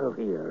you out of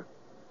here.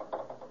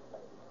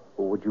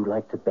 Would you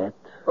like to bet?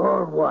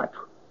 On what?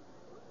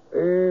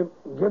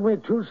 Give me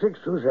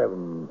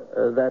 2627.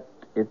 That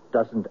it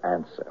doesn't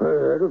answer.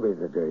 That'll be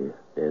the day.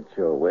 It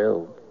sure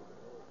will.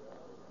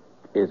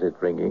 Is it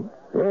ringing?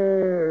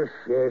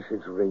 Yes,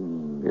 it's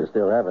ringing. You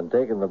still haven't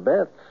taken the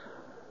bet.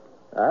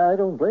 I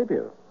don't blame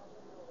you.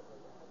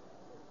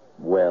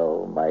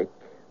 Well, Mike,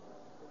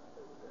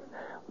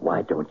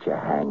 why don't you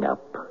hang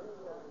up?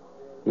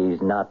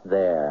 He's not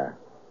there.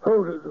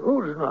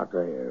 Who's not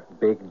there?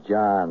 Big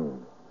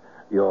John,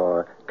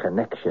 your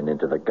connection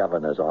into the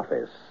governor's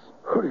office.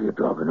 What are you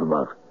talking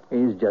about?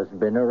 He's just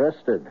been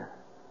arrested.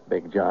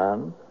 Big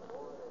John.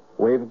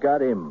 We've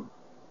got him.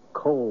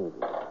 Cold.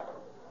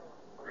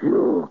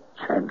 You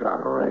can't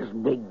arrest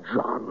Big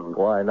John.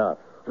 Why not?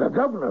 The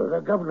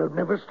governor would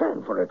never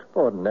stand for it.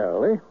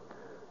 Ordinarily.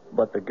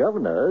 But the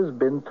governor's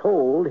been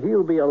told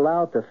he'll be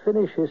allowed to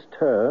finish his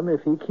term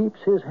if he keeps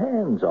his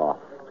hands off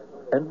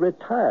and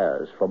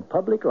retires from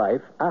public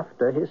life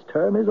after his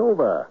term is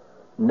over.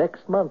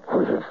 Next month.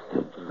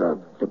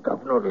 The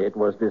governor... It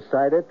was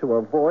decided to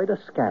avoid a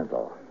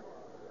scandal.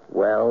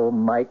 Well,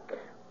 Mike...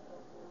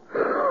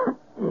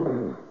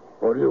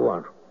 What do you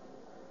want?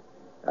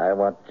 I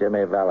want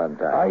Jimmy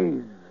Valentine.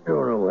 I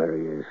don't know where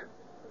he is.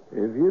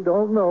 If you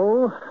don't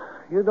know,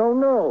 you don't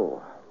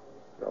know.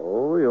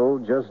 So you'll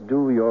just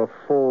do your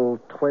full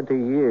 20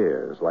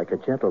 years like a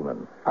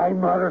gentleman.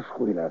 I'm not a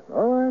squealer.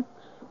 All right.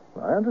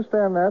 I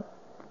understand that.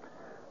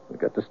 We've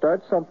got to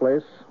start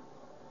someplace.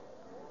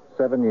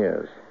 7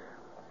 years.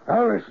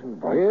 Now listen,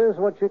 boy. Here's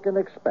what you can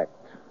expect.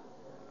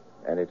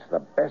 And it's the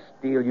best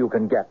deal you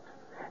can get.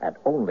 And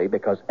only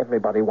because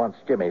everybody wants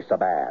Jimmy so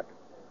bad.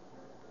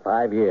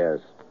 5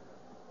 years.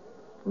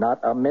 Not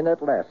a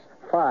minute less.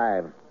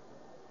 5.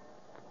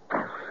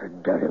 That's a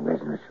dirty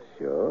business.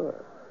 Sure.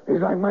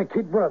 He's like my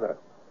kid brother.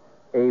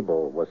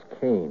 Abel was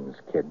Cain's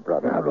kid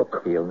brother. Now,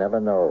 look. He'll never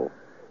know.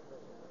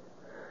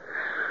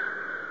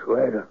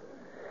 Well,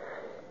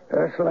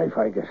 that's life,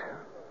 I guess.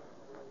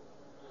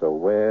 So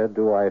where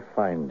do I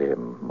find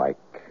him, Mike?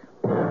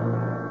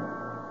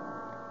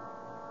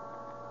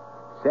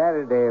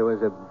 Saturday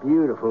was a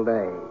beautiful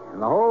day,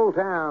 and the whole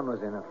town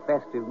was in a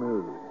festive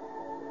mood.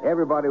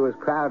 Everybody was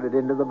crowded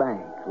into the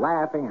bank,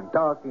 laughing and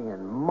talking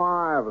and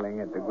marveling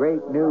at the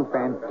great new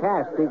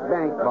fantastic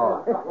bank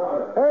vault.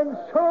 And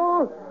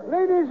so,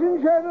 ladies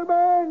and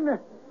gentlemen,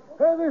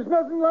 there's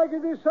nothing like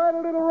it this side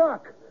of Little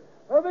Rock.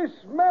 This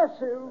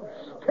massive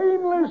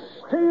stainless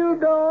steel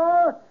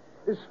door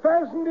is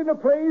fastened into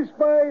place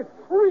by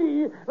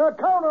 3, now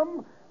count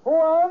them,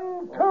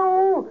 1,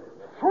 2,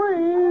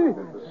 3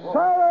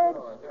 solid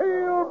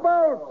steel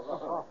bolts,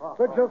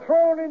 which are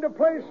thrown into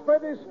place by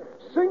this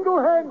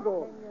single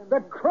handle. The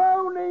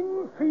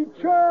crowning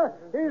feature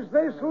is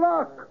this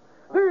lock,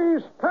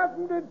 this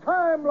patented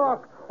time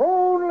lock.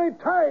 Only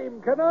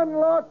time can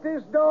unlock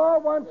this door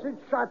once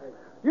it's shut.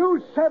 You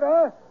set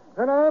her,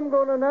 and I'm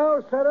going to now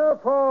set her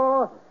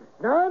for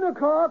 9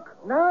 o'clock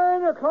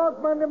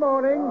Monday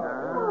morning.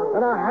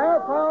 And a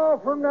half hour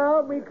from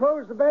now, we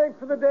close the bank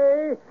for the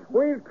day.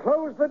 We'll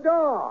close the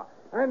door.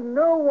 And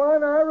no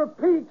one, I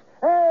repeat,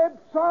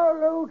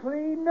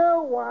 absolutely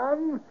no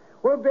one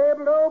will be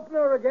able to open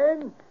her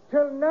again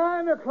till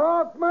 9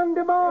 o'clock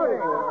Monday morning.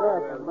 Oh,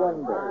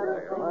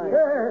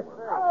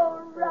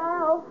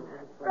 Ralph.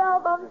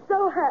 Ralph, I'm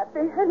so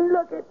happy. And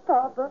look at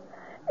Papa.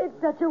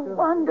 It's such a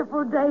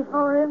wonderful day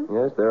for him.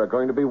 Yes, there are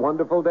going to be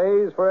wonderful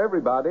days for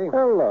everybody.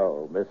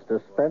 Hello,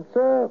 Mr.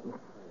 Spencer.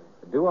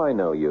 Do I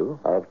know you?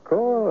 Of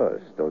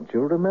course. Don't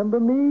you remember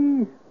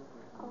me?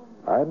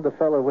 I'm the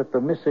fellow with the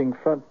missing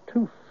front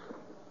tooth.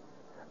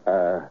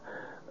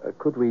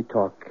 Could we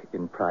talk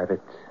in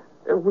private?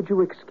 Would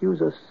you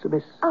excuse us,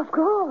 Miss? Of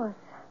course.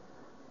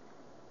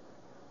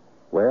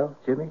 Well,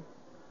 Jimmy,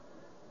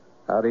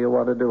 how do you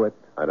want to do it?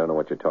 I don't know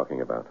what you're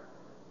talking about.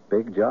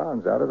 Big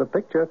John's out of the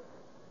picture.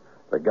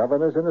 The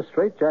governor's in a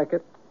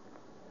straitjacket.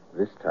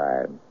 This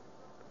time,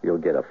 you'll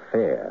get a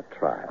fair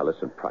trial. Now,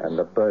 listen, Price. And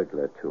the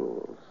burglar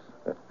tools.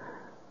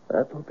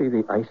 That'll be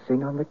the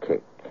icing on the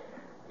cake.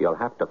 You'll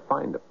have to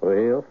find them.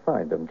 We'll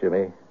find them,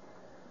 Jimmy.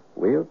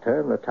 We'll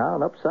turn the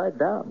town upside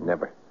down.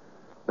 Never.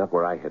 Not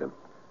where I hit him.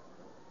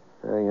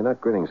 You're not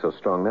grinning so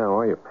strong now,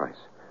 are you, Price?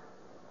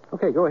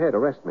 Okay, go ahead,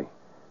 arrest me.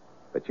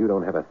 But you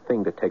don't have a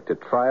thing to take to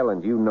trial,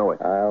 and you know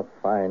it. I'll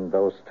find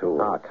those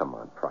tools. Ah, come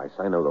on, Price.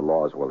 I know the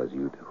law as well as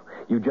you do.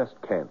 You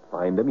just can't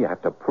find them. You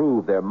have to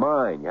prove they're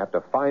mine. You have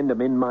to find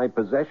them in my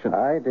possession.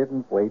 I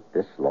didn't wait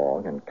this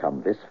long and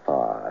come this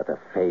far to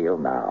fail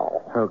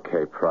now.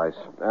 Okay, Price.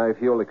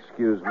 If you'll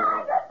excuse me.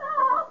 What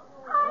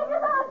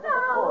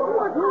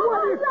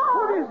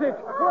is it?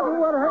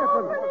 What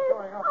happened?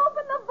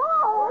 Open the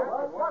vault.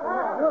 What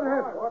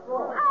happened?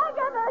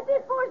 Agatha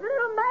just pushed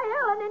little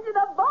Mayon into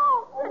the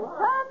vault and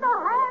turned the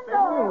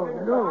handle. Oh,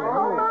 no.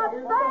 Oh, my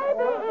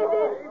baby is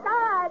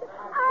inside.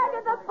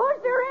 Agatha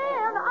pushed her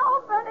in.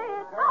 Open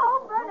it.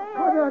 Open it.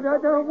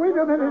 No, wait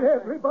a minute,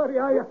 everybody.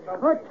 I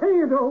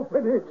can't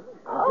open it. It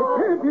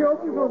can't be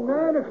opened till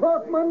 9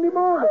 o'clock Monday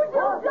morning. Oh,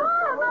 she'll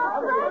die, my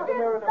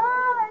precious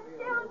darling.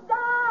 She'll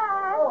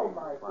die. Oh,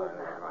 my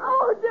goodness.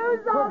 Oh, do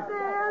something.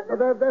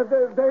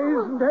 There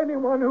isn't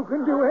anyone who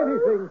can do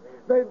anything.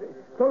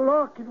 The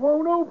lock, it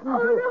won't open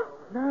till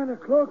 9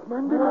 o'clock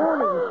Monday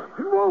morning.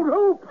 It won't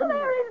open.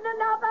 There isn't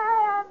enough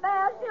air in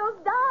there. She'll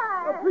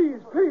die.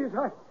 Please, I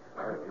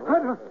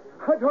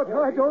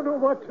don't know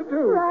what to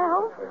do.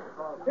 Ralph?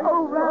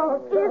 Oh,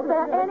 Ralph, is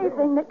there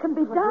anything that can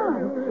be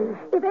done?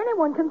 If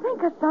anyone can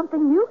think of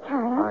something, you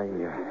can.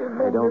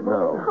 I don't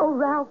know. Oh,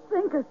 Ralph,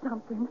 think of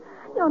something.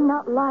 You're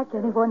not like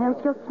anyone else.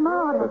 You're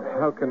smart. But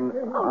how can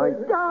Oh,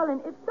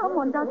 darling, if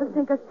someone doesn't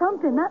think of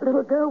something, that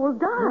little girl will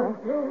die.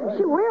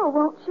 She will,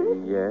 won't she?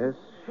 Yes,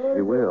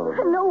 she will.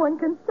 And no one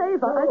can save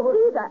her. I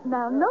see that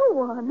now. No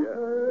one.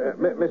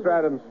 Mr.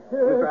 Adams,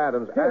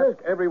 ask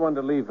everyone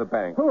to leave the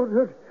bank.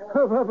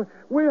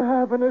 We're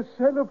having a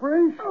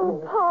celebration.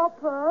 Oh,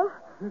 Papa.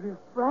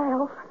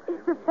 Ralph,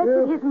 it's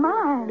affected his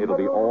mind. It'll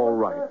be all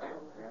right.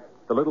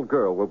 The little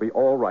girl will be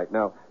all right.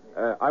 Now,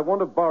 I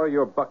want to borrow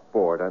your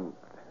buckboard, and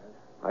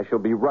I shall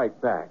be right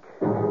back.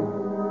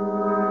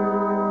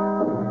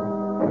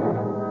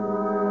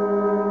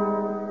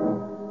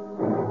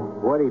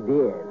 What he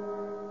did,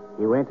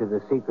 he went to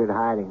the secret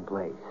hiding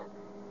place.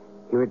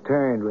 He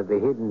returned with the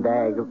hidden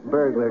bag of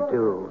burglar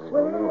tools.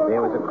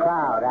 There was a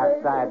crowd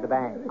outside the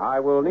bank. I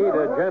will need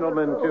a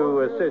gentleman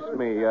to assist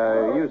me.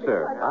 You,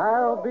 sir.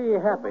 I'll be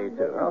happy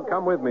to. Well,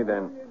 come with me,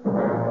 then.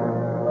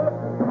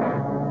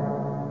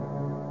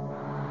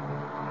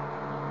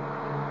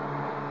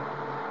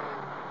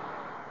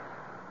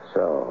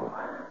 So,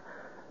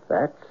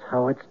 that's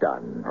how it's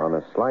done. On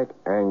a slight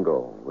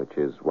angle, which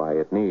is why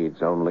it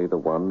needs only the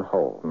one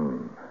hole.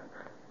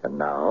 And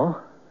now?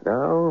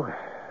 Now,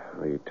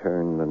 we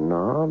turn the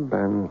knob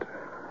and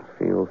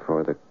feel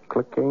for the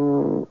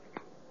clicking.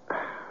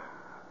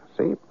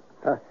 See?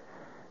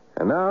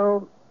 And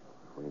now,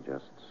 we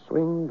just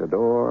swing the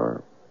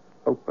door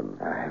open.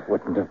 I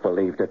wouldn't have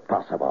believed it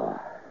possible.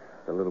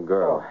 The little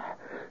girl. Oh,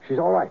 she's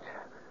all right.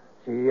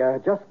 She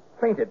just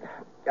fainted.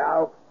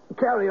 I'll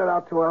carry her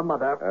out to her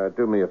mother.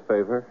 Do me a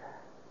favor.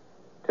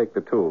 Take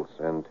the tools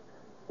and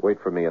wait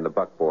for me in the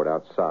buckboard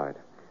outside.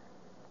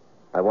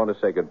 I want to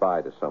say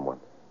goodbye to someone.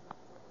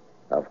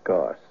 Of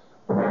course.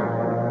 He's got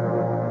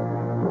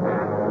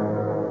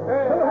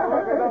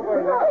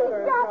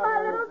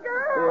my little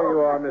girl. Here you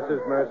are,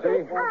 Mrs.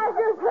 Mercy.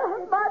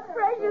 Agatha, my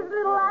precious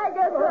little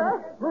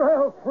Agatha.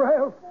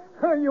 Ralph,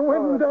 you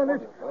went and done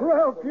it.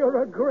 Ralph,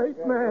 you're a great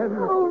man.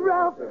 Oh,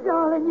 Ralph,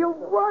 darling, you're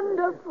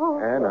wonderful.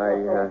 And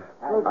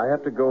I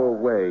have to go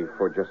away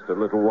for just a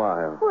little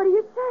while. What are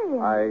you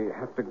saying? I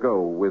have to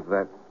go with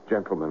that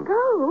gentleman.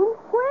 Go?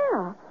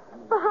 Where?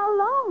 For how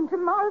long?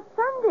 Tomorrow's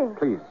Sunday.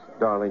 Please,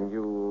 darling,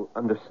 you'll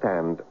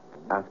understand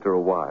after a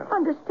while.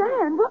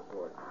 Understand?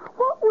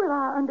 What will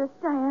I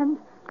understand?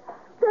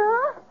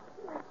 Sir?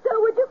 Sir,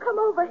 would you come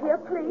over here,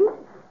 please?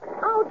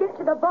 I'll get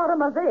to the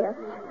bottom of this.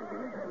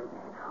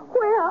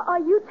 Where are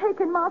you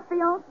taking my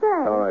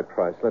fiancé? All right,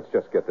 Price, let's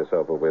just get this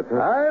over with.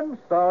 I'm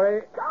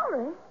sorry.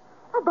 Sorry?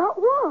 About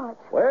what?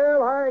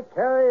 Well, I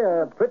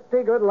carry a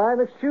pretty good line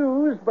of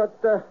shoes, but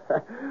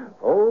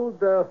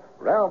old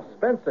Ralph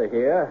Spencer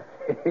here,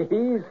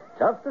 he's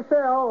tough to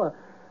sell.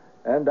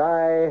 And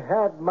I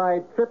had my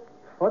trip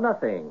for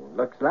nothing,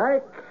 looks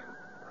like.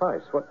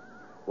 Price, what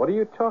are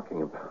you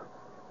talking about?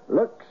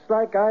 Looks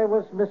like I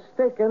was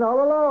mistaken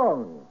all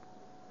along.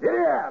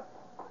 Yeah.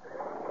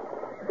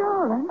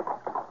 Darling,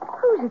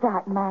 who's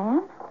that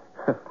man?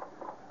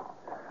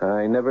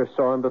 I never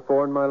saw him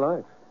before in my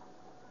life.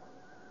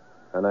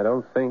 And I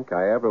don't think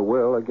I ever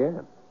will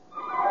again.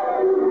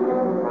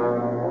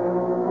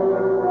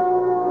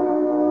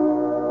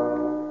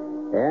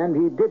 And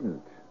he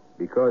didn't,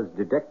 because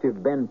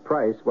Detective Ben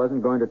Price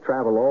wasn't going to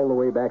travel all the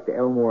way back to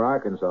Elmore,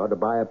 Arkansas to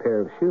buy a pair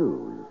of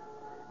shoes.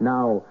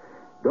 Now,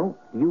 don't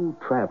you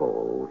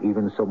travel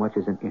even so much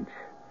as an inch,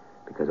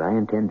 because I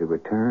intend to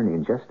return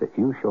in just a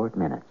few short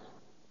minutes.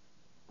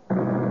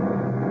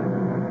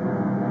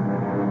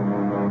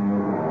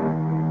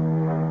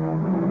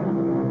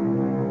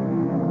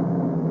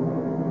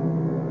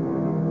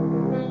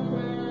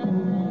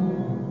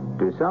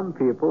 To some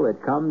people,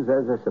 it comes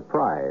as a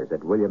surprise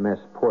that William S.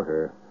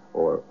 Porter,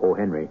 or O.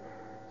 Henry,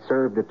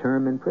 served a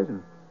term in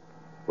prison.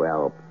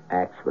 Well,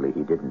 actually,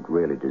 he didn't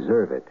really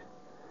deserve it.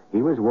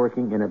 He was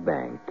working in a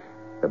bank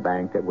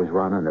that was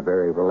run in a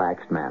very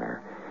relaxed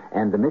manner,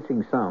 and the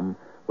missing sum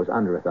was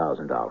under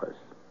 $1,000.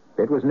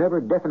 It was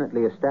never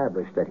definitely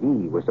established that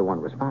he was the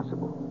one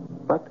responsible.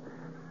 But,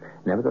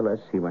 nevertheless,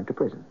 he went to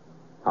prison.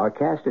 Our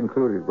cast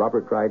included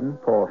Robert Dryden,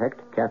 Paul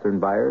Hecht, Catherine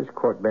Byers,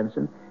 Court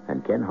Benson,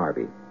 and Ken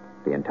Harvey.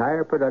 The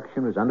entire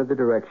production was under the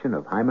direction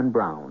of Hyman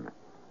Brown.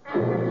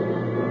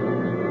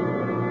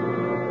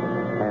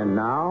 And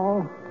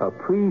now, a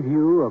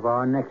preview of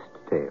our next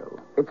tale.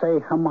 It's a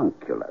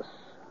homunculus.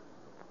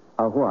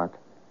 A what?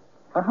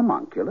 A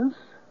homunculus?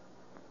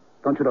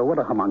 Don't you know what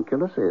a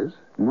homunculus is?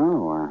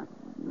 No,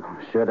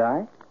 should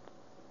I?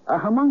 A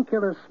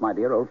homunculus, my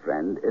dear old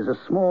friend, is a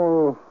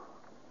small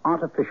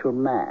artificial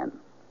man.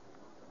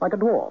 Like a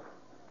dwarf.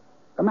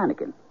 A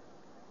mannequin.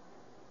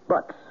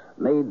 But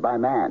made by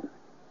man.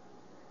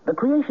 The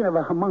creation of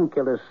a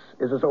homunculus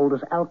is as old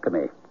as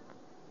alchemy.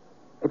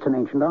 It's an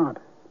ancient art.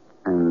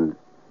 And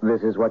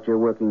this is what you're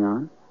working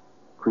on?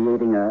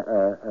 Creating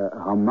a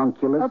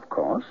homunculus? Of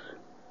course.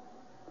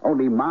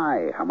 Only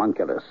my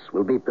homunculus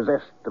will be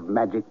possessed of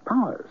magic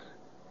powers.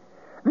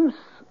 This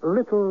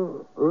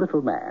little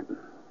man,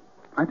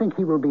 I think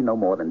he will be no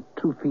more than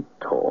 2 feet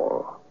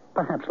tall,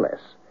 perhaps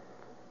less.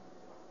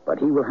 But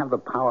he will have the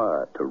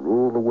power to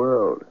rule the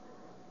world,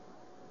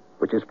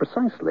 which is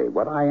precisely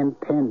what I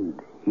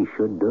intend he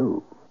should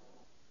do.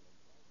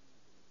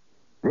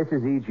 This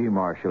is E.G.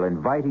 Marshall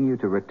inviting you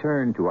to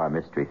return to our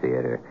Mystery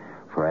Theater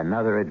for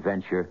another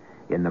adventure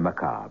in the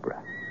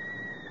macabre.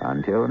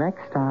 Until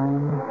next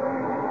time,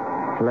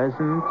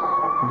 pleasant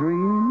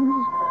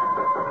dreams.